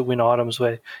have pay-to-win items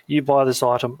where you buy this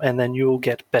item and then you'll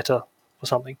get better or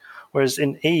something. Whereas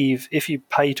in EVE, if you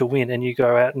pay to win and you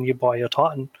go out and you buy your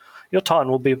Titan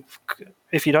will be,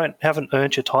 if you haven't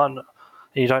earned your Titan and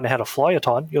you don't know how to fly your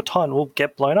Titan will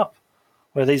get blown up.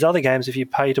 Where these other games, if you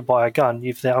pay to buy a gun,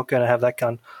 you're now going to have that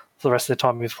gun for the rest of the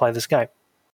time you've played this game.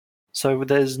 So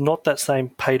there's not that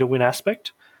same pay-to-win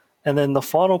aspect. And then the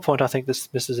final point I think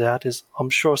this misses out is I'm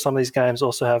sure some of these games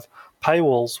also have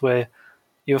paywalls where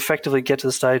you effectively get to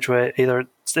the stage where either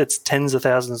it's tens of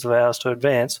thousands of hours to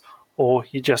advance or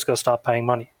you just got to start paying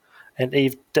money. And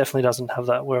EVE definitely doesn't have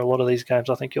that, where a lot of these games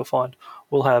I think you'll find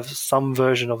will have some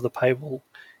version of the paywall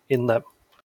in them.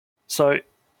 So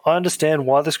I understand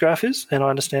why this graph is, and I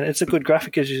understand it's a good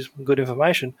graphic, gives you good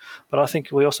information, but I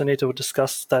think we also need to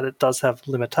discuss that it does have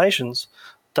limitations,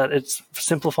 that it's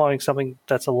simplifying something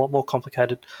that's a lot more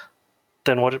complicated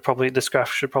than what this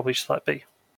graph should probably be.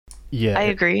 Yeah, I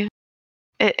agree.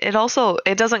 It also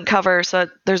doesn't cover, so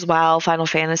there's WoW, Final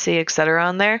Fantasy, etc.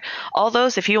 on there. All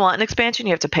those, if you want an expansion,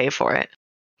 you have to pay for it.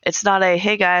 It's not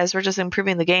hey guys, we're just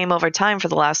improving the game over time for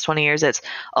the last 20 years. It's,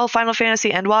 Final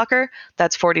Fantasy Endwalker,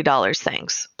 that's $40,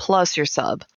 thanks, plus your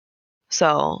sub.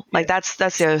 So, that's the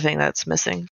other thing that's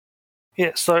missing.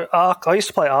 Yeah, so Ark, I used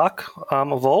to play Ark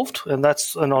Evolved, and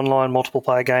that's an online multiple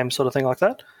player game sort of thing like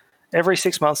that. every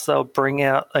 6 months they'll bring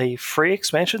out a free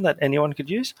expansion that anyone could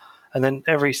use, and then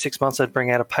every 6 months they'd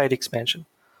bring out a paid expansion,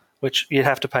 which you'd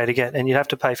have to pay to get, and you'd have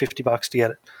to pay $50 to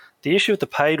get it. The issue with the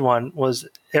paid one was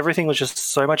everything was just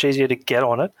so much easier to get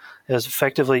on it. It was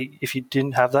effectively, if you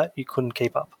didn't have that, you couldn't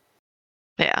keep up.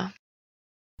 Yeah.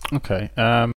 Okay.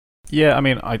 Yeah, I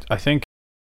mean, I think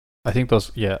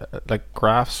those, like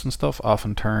graphs and stuff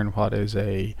often turn what is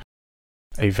a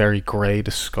very grey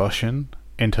discussion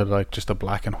into like just a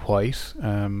black and white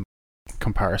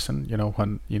comparison,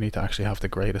 when you need to actually have the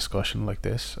grey discussion like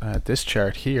this. This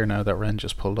chart here now that Ren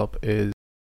just pulled up is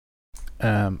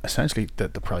essentially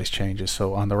the price changes.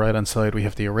 So on the right hand side we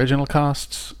have the original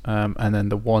costs, and then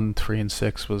the 1, 3 and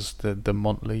 6 was the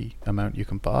monthly amount you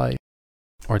can buy,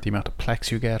 or the amount of plex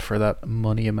you get for that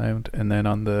money amount. And then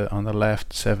on the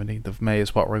left, 17th of May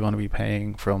is what we're going to be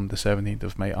paying from the 17th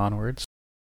of May onwards.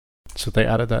 So they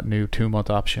added that new 2-month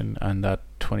option and that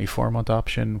 24-month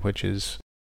option, which is,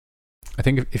 I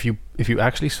think if you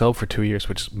actually sub for 2 years,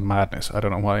 which is madness, I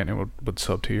don't know why anyone would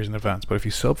sub 2 years in advance, but if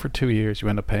you sub for 2 years, you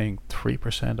end up paying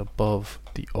 3% above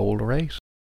the old rate.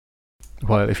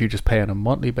 While if you just pay on a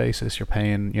monthly basis, you're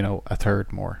paying, a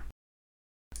third more.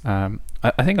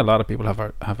 I think a lot of people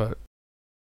have a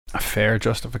fair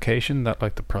justification that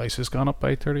like the price has gone up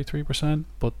by 33%,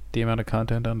 but the amount of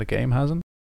content on the game hasn't.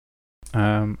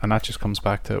 And that just comes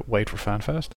back to wait for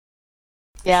FanFest.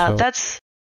 Yeah,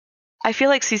 I feel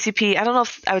like CCP, I don't know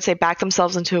if I would say back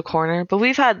themselves into a corner, but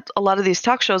we've had a lot of these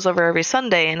talk shows over every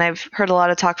Sunday, and I've heard a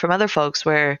lot of talk from other folks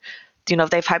where, they've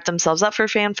hyped themselves up for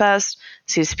FanFest,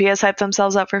 CCP has hyped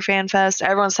themselves up for FanFest,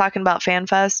 everyone's talking about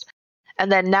FanFest,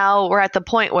 and then now we're at the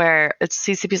point where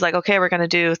CCP's like, okay, we're going to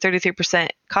do 33%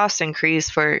 cost increase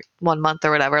for 1 month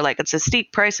or whatever, like it's a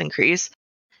steep price increase.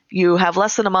 You have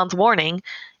less than a month warning,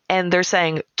 and they're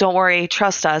saying, don't worry,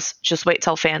 trust us, just wait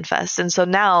till FanFest. And so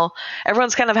now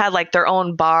everyone's kind of had like their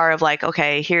own bar of like,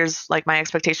 okay, here's like my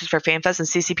expectations for FanFest, and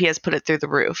CCP has put it through the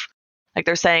roof. Like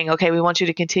they're saying, okay, we want you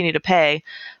to continue to pay,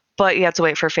 but you have to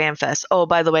wait for FanFest. Oh,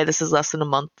 by the way, this is less than a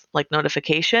month like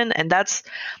notification. And that's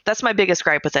my biggest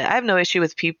gripe with it. I have no issue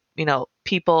with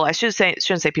people, I shouldn't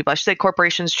say people, I should say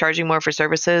corporations charging more for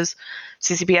services.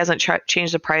 CCP hasn't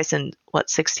changed the price in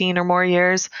 16 or more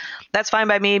years. That's fine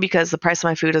by me because the price of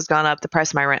my food has gone up, the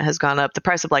price of my rent has gone up, the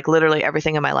price of like literally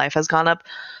everything in my life has gone up.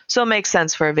 So it makes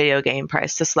sense for a video game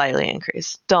price to slightly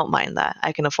increase. Don't mind that.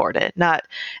 I can afford it.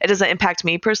 It doesn't impact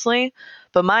me personally,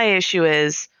 but my issue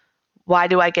is, why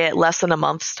do I get less than a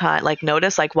month's time like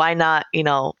notice? Like why not,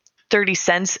 30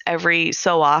 cents every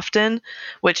so often,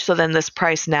 so then this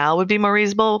price now would be more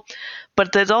reasonable.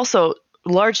 But that also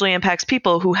largely impacts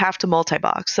people who have to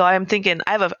multi-box. So I'm thinking,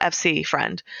 I have a FC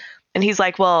friend, and he's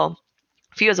like, well,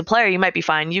 for you as a player, you might be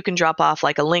fine. You can drop off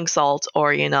like a Lynx alt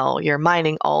or, your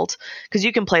mining alt, because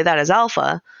you can play that as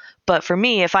alpha. But for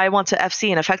me, if I want to FC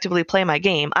and effectively play my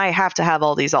game, I have to have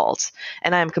all these alts,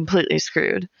 and I'm completely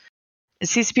screwed.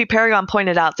 CCP Paragon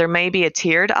pointed out there may be a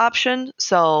tiered option.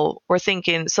 So we're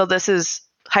thinking, so this is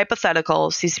hypothetical.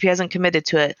 CCP hasn't committed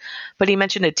to it, but he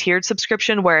mentioned a tiered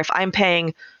subscription where if I'm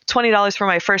paying $20 for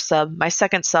my first sub, my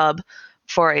second sub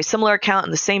for a similar account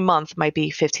in the same month might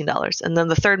be $15, and then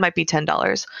the third might be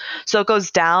 $10. So it goes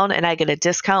down and I get a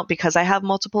discount because I have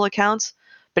multiple accounts.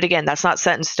 But again, that's not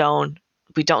set in stone.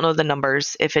 We don't know the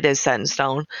numbers if it is set in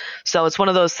stone. So it's one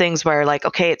of those things where like,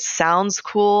 okay, it sounds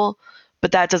cool,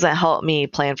 but that doesn't help me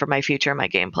plan for my future and my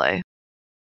gameplay.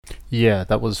 Yeah,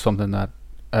 that was something that,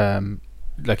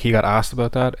 like he got asked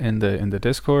about that in the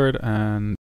Discord,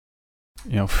 and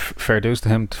fair dues to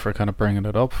him for kind of bringing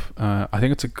it up. I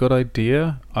think it's a good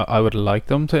idea. I would like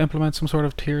them to implement some sort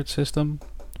of tiered system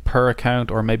per account,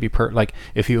 or maybe per, like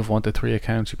if you have 1 to 3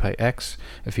 accounts, you pay X.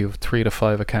 If you have 3 to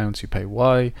 5 accounts, you pay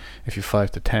Y. If you have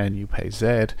 5 to 10, you pay Z.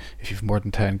 If you have more than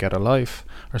 10, get a life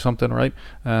or something, right?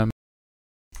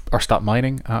 Or stop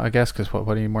mining, I guess, because what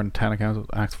do you need more than 10 accounts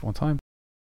active at one time?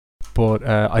 But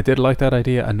I did like that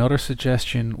idea. Another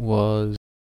suggestion was,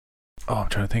 I'm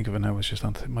trying to think of it now, it's just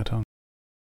on my tongue.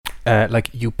 Like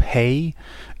you pay,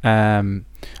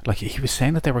 like he was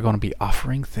saying that they were going to be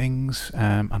offering things,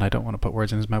 and I don't want to put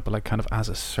words in his mouth, but like kind of as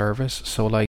a service. So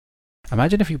like,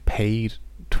 imagine if you paid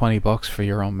 $20 for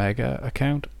your Omega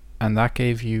account, and that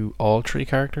gave you all 3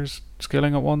 characters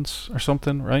skilling at once or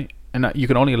something, right? And you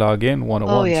can only log in one at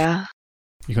once. Oh yeah.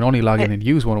 You can only log in and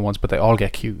use one at once, but they all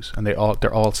get queues and they're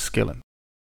all skilling.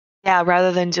 Yeah,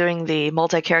 rather than doing the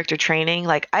multi-character training,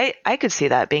 like I could see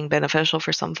that being beneficial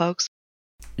for some folks.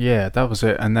 Yeah, that was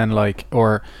it. And then like,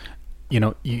 or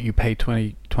you pay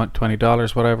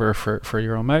 $20 whatever for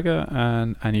your Omega,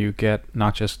 and you get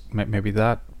not just maybe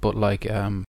that, but like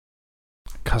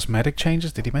cosmetic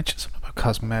changes. Did he mention something about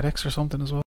cosmetics or something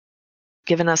as well?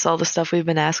 giving us all the stuff we've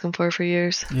been asking for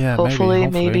years. Yeah, hopefully.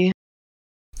 Maybe.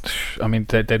 I mean,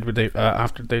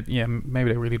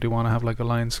 maybe they really do want to have like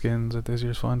Alliance skins at this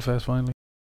year's FanFest finally.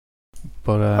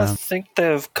 But I think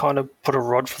they've kind of put a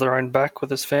rod for their own back with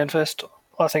this FanFest.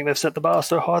 I think they've set the bar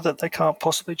so high that they can't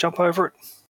possibly jump over it.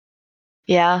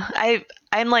 Yeah,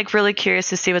 I'm like really curious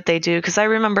to see what they do, because I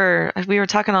remember we were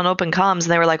talking on Open Comms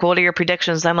and they were like, what are your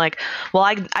predictions? And I'm like, well,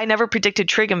 I never predicted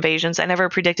trig invasions. I never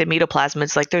predicted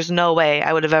metaplasmids. Like, there's no way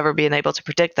I would have ever been able to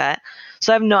predict that.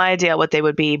 So I have no idea what they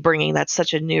would be bringing. That's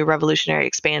such a new revolutionary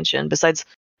expansion. Besides,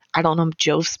 I don't know,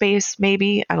 Jove Space,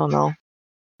 maybe? I don't know.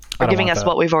 Or giving us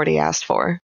what we've already asked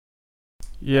for.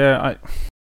 Yeah,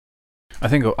 I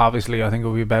think obviously it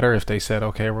would be better if they said,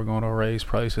 okay, we're going to raise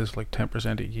prices like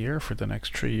 10% a year for the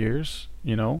next 3 years,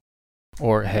 you know?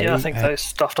 Or hey, yeah, I think they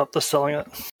stuffed up the selling it.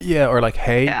 Yeah, or like,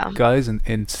 hey, guys,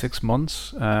 in 6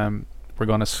 months, we're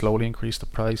going to slowly increase the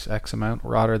price X amount,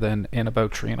 rather than in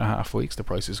about 3.5 weeks the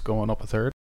price is going up a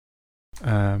third.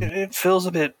 It feels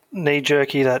a bit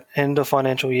knee-jerky that end of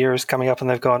financial year is coming up and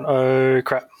they've gone, oh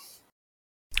crap.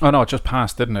 Oh no, it just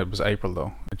passed, didn't it? It was April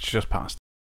though. It's just passed.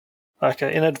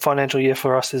 Okay, end of financial year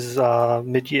for us is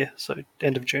mid-year, so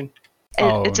end of June.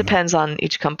 It depends on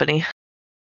each company.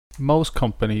 Most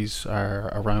companies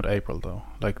are around April though,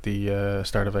 like the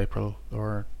start of April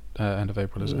or end of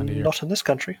April is end of year. Not in this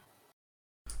country.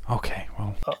 Okay,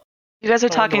 well. You guys are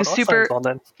talking super.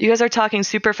 You guys are talking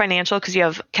super financial because you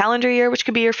have calendar year, which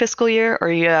could be your fiscal year,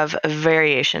 or you have a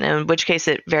variation, in which case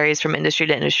it varies from industry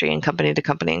to industry and company to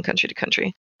company and country to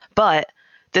country. But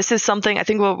this is something, I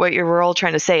think what we're all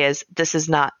trying to say is this is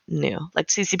not new. Like,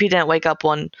 CCP didn't wake up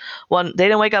they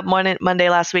didn't wake up Monday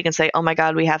last week and say, oh my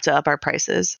God, we have to up our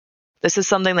prices. This is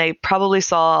something they probably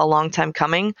saw a long time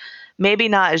coming. Maybe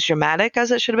not as dramatic as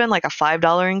it should have been, like a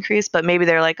 $5 increase, but maybe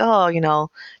they're like, oh, you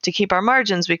know, to keep our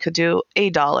margins, we could do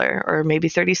 $1 or maybe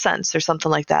 30 cents or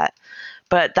something like that.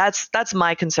 But that's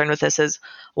my concern with this is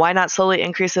why not slowly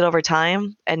increase it over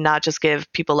time and not just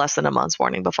give people less than a month's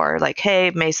warning before, like,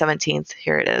 hey, May 17th,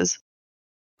 here it is.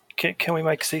 Can we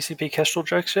make CCP Kestrel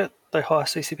jokes yet? They hire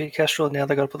CCP Kestrel and now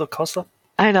they got to put the cost up.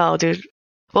 I know, dude.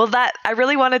 Well, I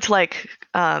really wanted to like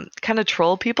kind of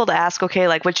troll people to ask, okay,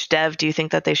 like which dev do you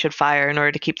think that they should fire in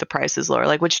order to keep the prices lower?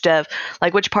 Like which dev,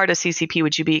 like which part of CCP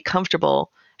would you be comfortable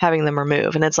having them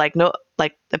remove? And it's like, no,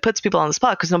 like it puts people on the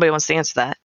spot because nobody wants to answer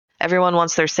that. Everyone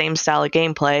wants their same style of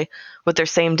gameplay with their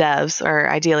same devs, or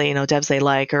ideally, you know, devs they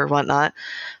like or whatnot,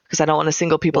 because I don't want to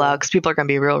single people out because people are going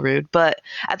to be real rude. But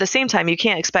at the same time, you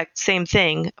can't expect same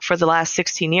thing for the last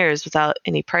 16 years without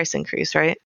any price increase,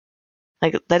 right?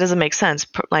 Like, that doesn't make sense.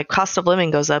 Like, cost of living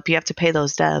goes up. You have to pay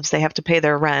those devs. They have to pay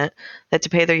their rent. They have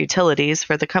to pay their utilities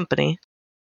for the company.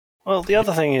 Well, the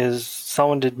other thing is,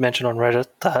 someone did mention on Reddit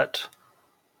that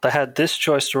they had this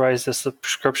choice to raise the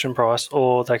subscription price,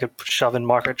 or they could shove in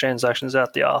microtransactions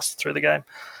out the arse through the game.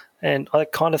 And I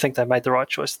kind of think they made the right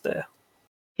choice there.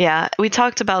 Yeah, we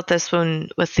talked about this when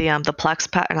with the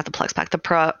Plex pack, not the Plex pack, the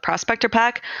Prospector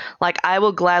pack. Like, I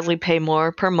will gladly pay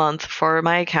more per month for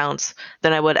my accounts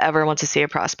than I would ever want to see a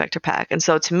Prospector pack. And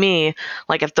so to me,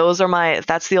 like, if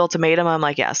that's the ultimatum, I'm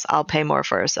like, yes, I'll pay more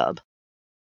for a sub.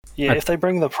 Yeah, if they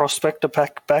bring the Prospector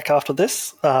pack back after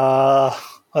this, I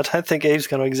don't think Eve's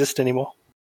going to exist anymore.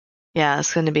 Yeah,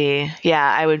 it's going to be. Yeah,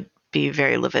 I would be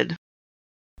very livid.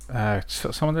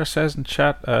 So someone there says in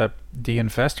chat, the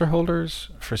investor holders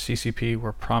for CCP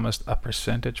were promised a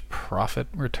percentage profit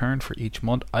return for each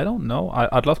month. I don't know.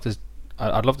 I'd love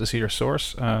to see your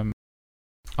source.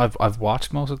 I've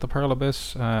watched most of the Pearl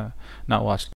Abyss. Not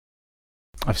watched.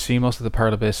 I've seen most of the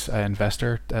Pearl Abyss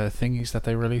investor thingies that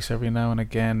they release every now and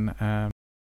again.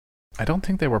 I don't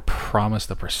think they were promised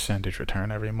a percentage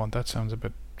return every month. That sounds a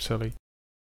bit silly.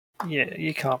 Yeah,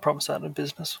 you can't promise that in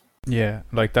business. Yeah,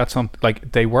 like that's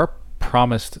like they were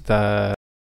promised that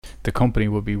the company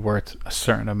would be worth a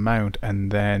certain amount, and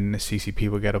then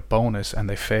CCP would get a bonus, and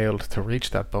they failed to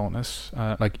reach that bonus.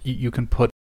 Like you can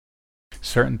put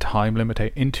certain time limit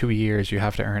in 2 years. You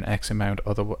have to earn X amount,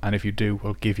 and if you do,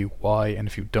 we'll give you Y, and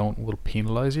if you don't, we'll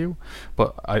penalize you.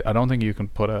 But I don't think you can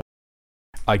put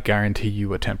I guarantee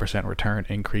you a 10% return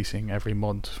increasing every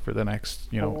month for the next,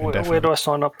 indefinitely. Where do I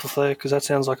sign up for that? Because that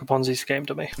sounds like a Ponzi scheme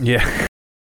to me. Yeah.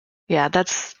 Yeah,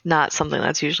 that's not something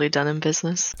that's usually done in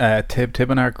business.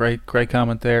 Tibinar, great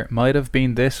comment there. Might have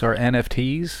been this or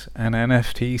NFTs, and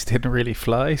NFTs didn't really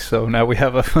fly, so now we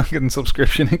have a fucking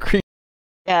subscription increase.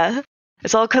 Yeah,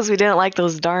 it's all because we didn't like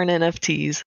those darn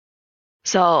NFTs.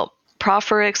 So,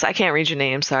 Profirix, I can't read your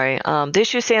name, sorry. The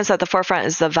issue stands at the forefront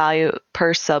is the value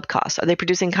per sub cost. Are they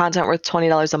producing content worth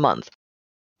 $20 a month?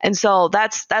 And so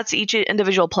that's each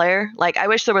individual player. Like, I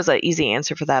wish there was an easy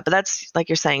answer for that, but that's, like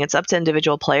you're saying, it's up to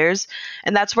individual players.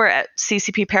 And that's where at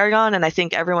CCP Paragon, and I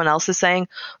think everyone else is saying,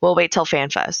 well, wait till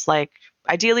FanFest. Like,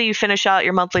 ideally, you finish out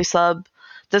your monthly sub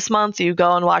this month, you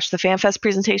go and watch the FanFest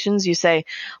presentations, you say,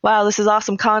 wow, this is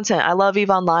awesome content, I love EVE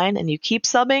Online, and you keep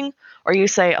subbing, or you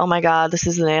say, oh my god, this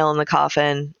is the nail in the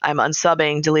coffin, I'm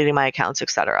unsubbing, deleting my accounts,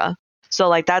 etc. So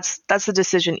like that's the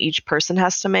decision each person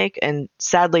has to make, and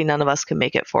sadly none of us can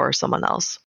make it for someone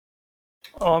else.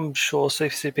 I'm sure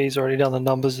CCP's already done the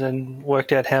numbers and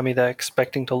worked out how many they're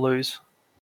expecting to lose.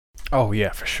 Oh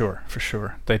yeah, for sure.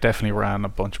 They definitely ran a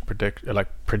bunch of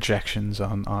projections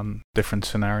on different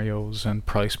scenarios and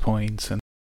price points and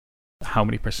how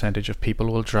many percentage of people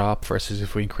will drop versus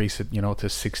if we increase it, to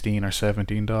 $16 or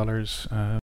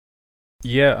 $17.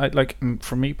 Yeah,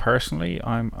 for me personally,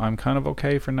 I'm kind of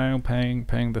okay for now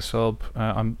paying the sub.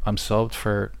 I'm subbed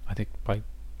for, I think my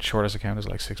shortest account is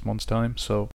like 6 months time,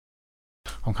 so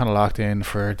I'm kind of locked in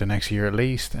for the next year at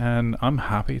least, and I'm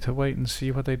happy to wait and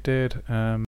see what they did,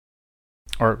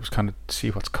 or kind of see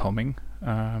what's coming.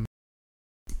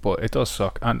 But it does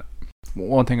suck. And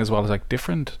one thing as well is like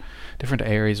different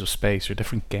areas of space or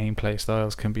different gameplay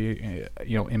styles can be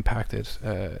impacted.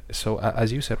 So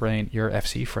as you said, Rain, your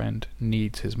FC friend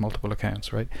needs his multiple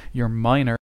accounts, right? Your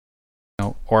miner,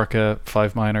 Orca,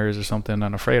 5 miners or something,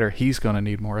 and a freighter, he's going to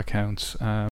need more accounts.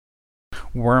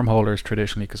 Wormholers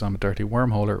traditionally, because I'm a dirty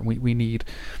wormholer, we need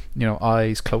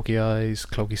eyes,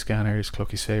 cloaky scanners,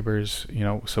 cloaky sabers,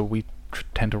 so we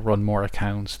tend to run more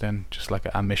accounts than just like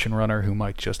a mission runner who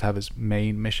might just have his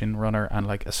main mission runner and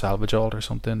like a salvage alt or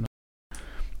something,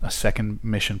 a second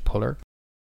mission puller.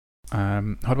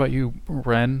 How about you,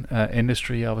 Ren?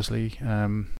 Industry, obviously,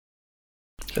 huge.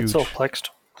 It's all plexed.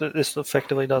 This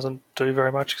effectively doesn't do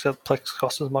very much, except plex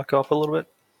costs might go up a little bit.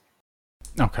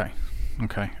 Okay.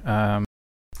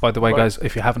 By the way, guys,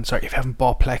 if you haven't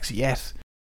bought Plex yet,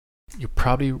 you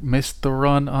probably missed the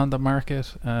run on the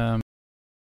market.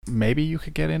 Maybe you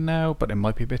could get in now, but it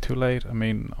might be a bit too late. I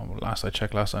mean, last I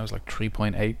checked, it was like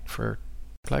 3.8 for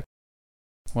Plex.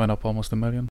 Went up almost $1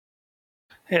 million.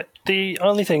 Yeah, the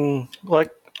only thing,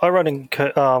 like, I run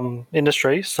in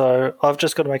industry, so I've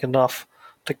just got to make enough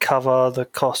to cover the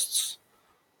costs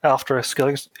after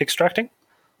skill extracting,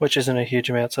 which isn't a huge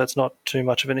amount, so it's not too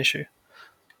much of an issue.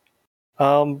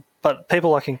 But people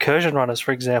like incursion runners,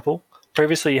 for example,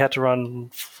 previously you had to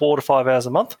run 4 to 5 hours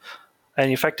a month,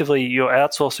 and effectively you're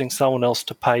outsourcing someone else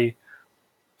to pay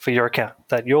for your account.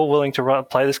 That you're willing to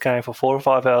play this game for 4 to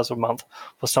 5 hours a month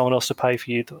for someone else to pay for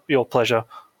you your pleasure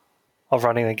of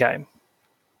running the game.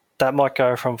 That might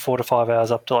go from 4 to 5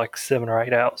 hours up to like 7 or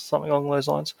 8 hours, something along those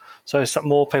lines. So some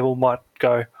more people might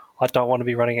go, I don't want to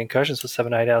be running incursions for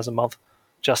 7 8 hours a month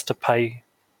just to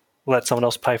let someone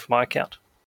else pay for my account.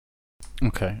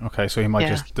 Okay. So he might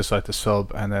just decide to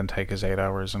sub and then take his 8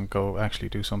 hours and go actually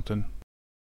do something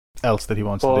else that he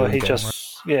wants to do.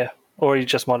 Or he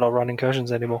just might not run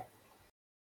incursions anymore.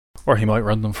 Or he might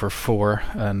run them for 4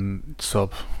 and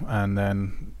sub, and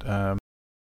then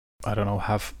I don't know,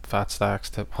 have fat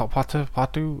stacks.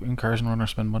 What do incursion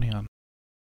runners spend money on?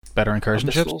 Better incursion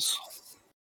ships?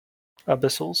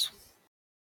 Abyssals.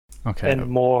 Okay. And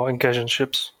more incursion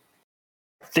ships.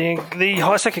 The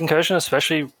high-sec incursion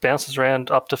especially bounces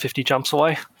around up to 50 jumps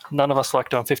away. None of us like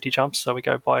doing 50 jumps, so we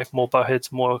go buy more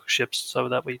bowheads, more ships, so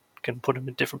that we can put them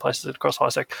in different places across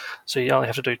high-sec. So you only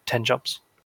have to do 10 jumps.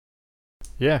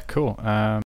 Yeah, cool.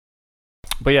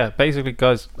 But yeah, basically,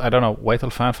 guys, I don't know, wait till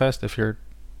FanFest if you're,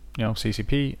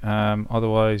 CCP.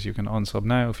 Otherwise, you can unsub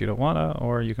now if you don't wanna,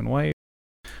 or you can wait.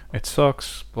 It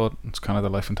sucks, but it's kind of the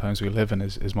life and times we live in,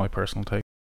 is my personal take.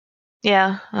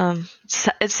 Yeah,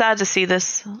 it's sad to see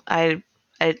this. I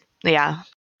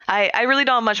really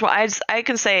don't have much more. I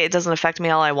can say it doesn't affect me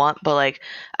all I want, but like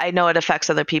I know it affects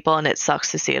other people, and it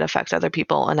sucks to see it affect other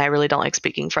people, and I really don't like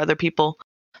speaking for other people.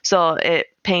 So it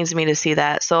pains me to see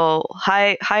that. So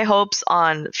high hopes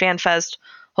on FanFest.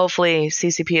 Hopefully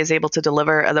CCP is able to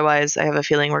deliver. Otherwise, I have a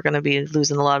feeling we're going to be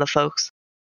losing a lot of folks.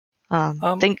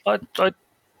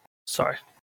 Sorry.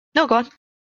 No, go on.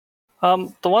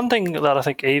 The one thing that I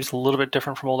think EVE's a little bit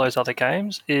different from all those other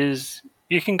games is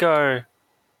you can go,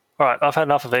 all right, I've had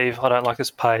enough of EVE, I don't like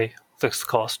this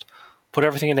cost, put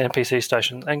everything in the NPC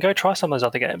station and go try some of those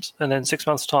other games. And then 6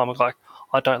 months' time, I'm like,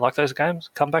 I don't like those games,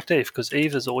 come back to EVE, because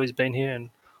EVE has always been here and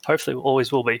hopefully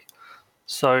always will be.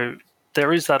 So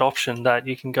there is that option that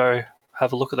you can go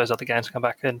have a look at those other games and come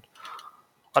back. And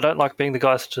I don't like being the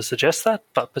guy to suggest that,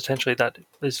 but potentially that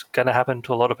is going to happen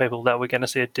to a lot of people, that we're going to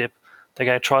see a dip. They're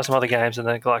going to try some other games and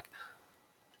they're like,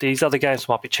 these other games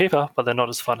might be cheaper, but they're not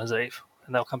as fun as EVE.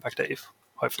 And they'll come back to EVE,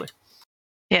 hopefully.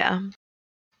 Yeah.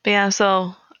 But yeah,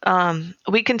 so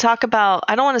we can talk about,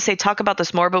 I don't want to say talk about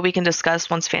this more, but we can discuss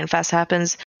once FanFest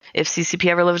happens if CCP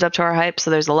ever lived up to our hype.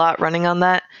 So there's a lot running on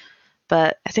that.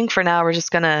 But I think for now we're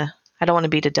just going to, I don't want to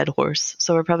beat a dead horse.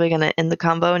 So we're probably going to end the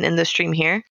combo and end the stream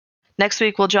here. Next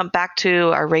week, we'll jump back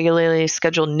to our regularly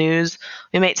scheduled news.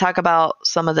 We may talk about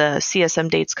some of the CSM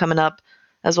dates coming up,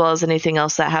 as well as anything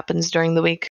else that happens during the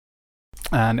week.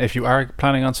 And if you are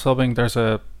planning on subbing, there's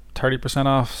a 30%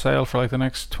 off sale for like the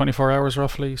next 24 hours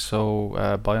roughly.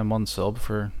 So buy a month sub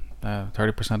for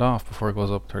 30% off before it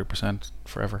goes up 30%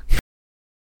 forever.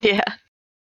 Yeah.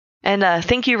 And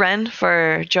thank you, Ren,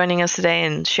 for joining us today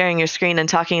and sharing your screen and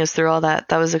talking us through all that.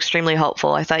 That was extremely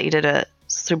helpful. I thought you did a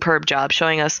superb job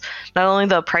showing us not only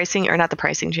the pricing, or not the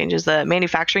pricing changes, the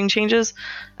manufacturing changes,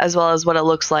 as well as what it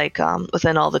looks like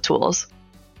within all the tools.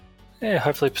 Yeah,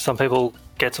 hopefully some people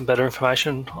get some better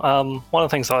information. One of the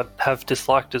things I have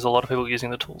disliked is a lot of people using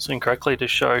the tools incorrectly to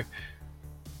show,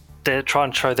 they're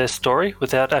trying to show their story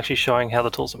without actually showing how the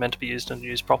tools are meant to be used and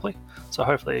used properly. So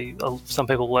hopefully some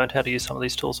people learned how to use some of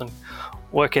these tools and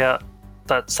work out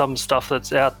that some stuff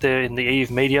that's out there in the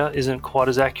EVE media isn't quite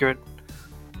as accurate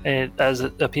as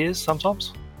it appears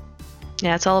sometimes.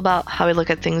 Yeah, it's all about how we look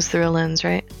at things through a lens,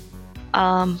 right?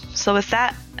 So with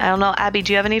that, I don't know, Abby,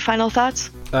 do you have any final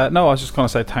thoughts? No, I was just going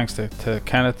to say thanks to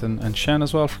Kenneth and Shen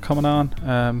as well for coming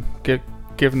on,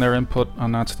 giving their input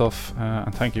on that stuff,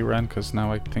 and thank you, Ren, because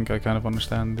now I think I kind of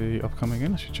understand the upcoming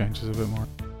industry changes a bit more.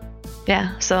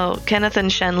 Yeah, so Kenneth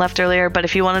and Shen left earlier, but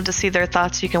if you wanted to see their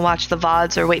thoughts, you can watch the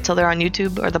VODs or wait till they're on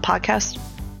YouTube or the podcast.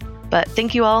 But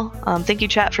thank you all. Thank you,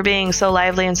 chat, for being so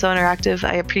lively and so interactive.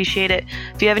 I appreciate it.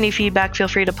 If you have any feedback, feel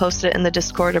free to post it in the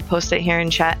Discord or post it here in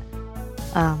chat.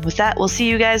 With that, we'll see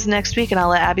you guys next week, and I'll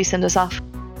let Abby send us off.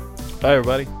 Bye,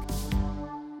 everybody.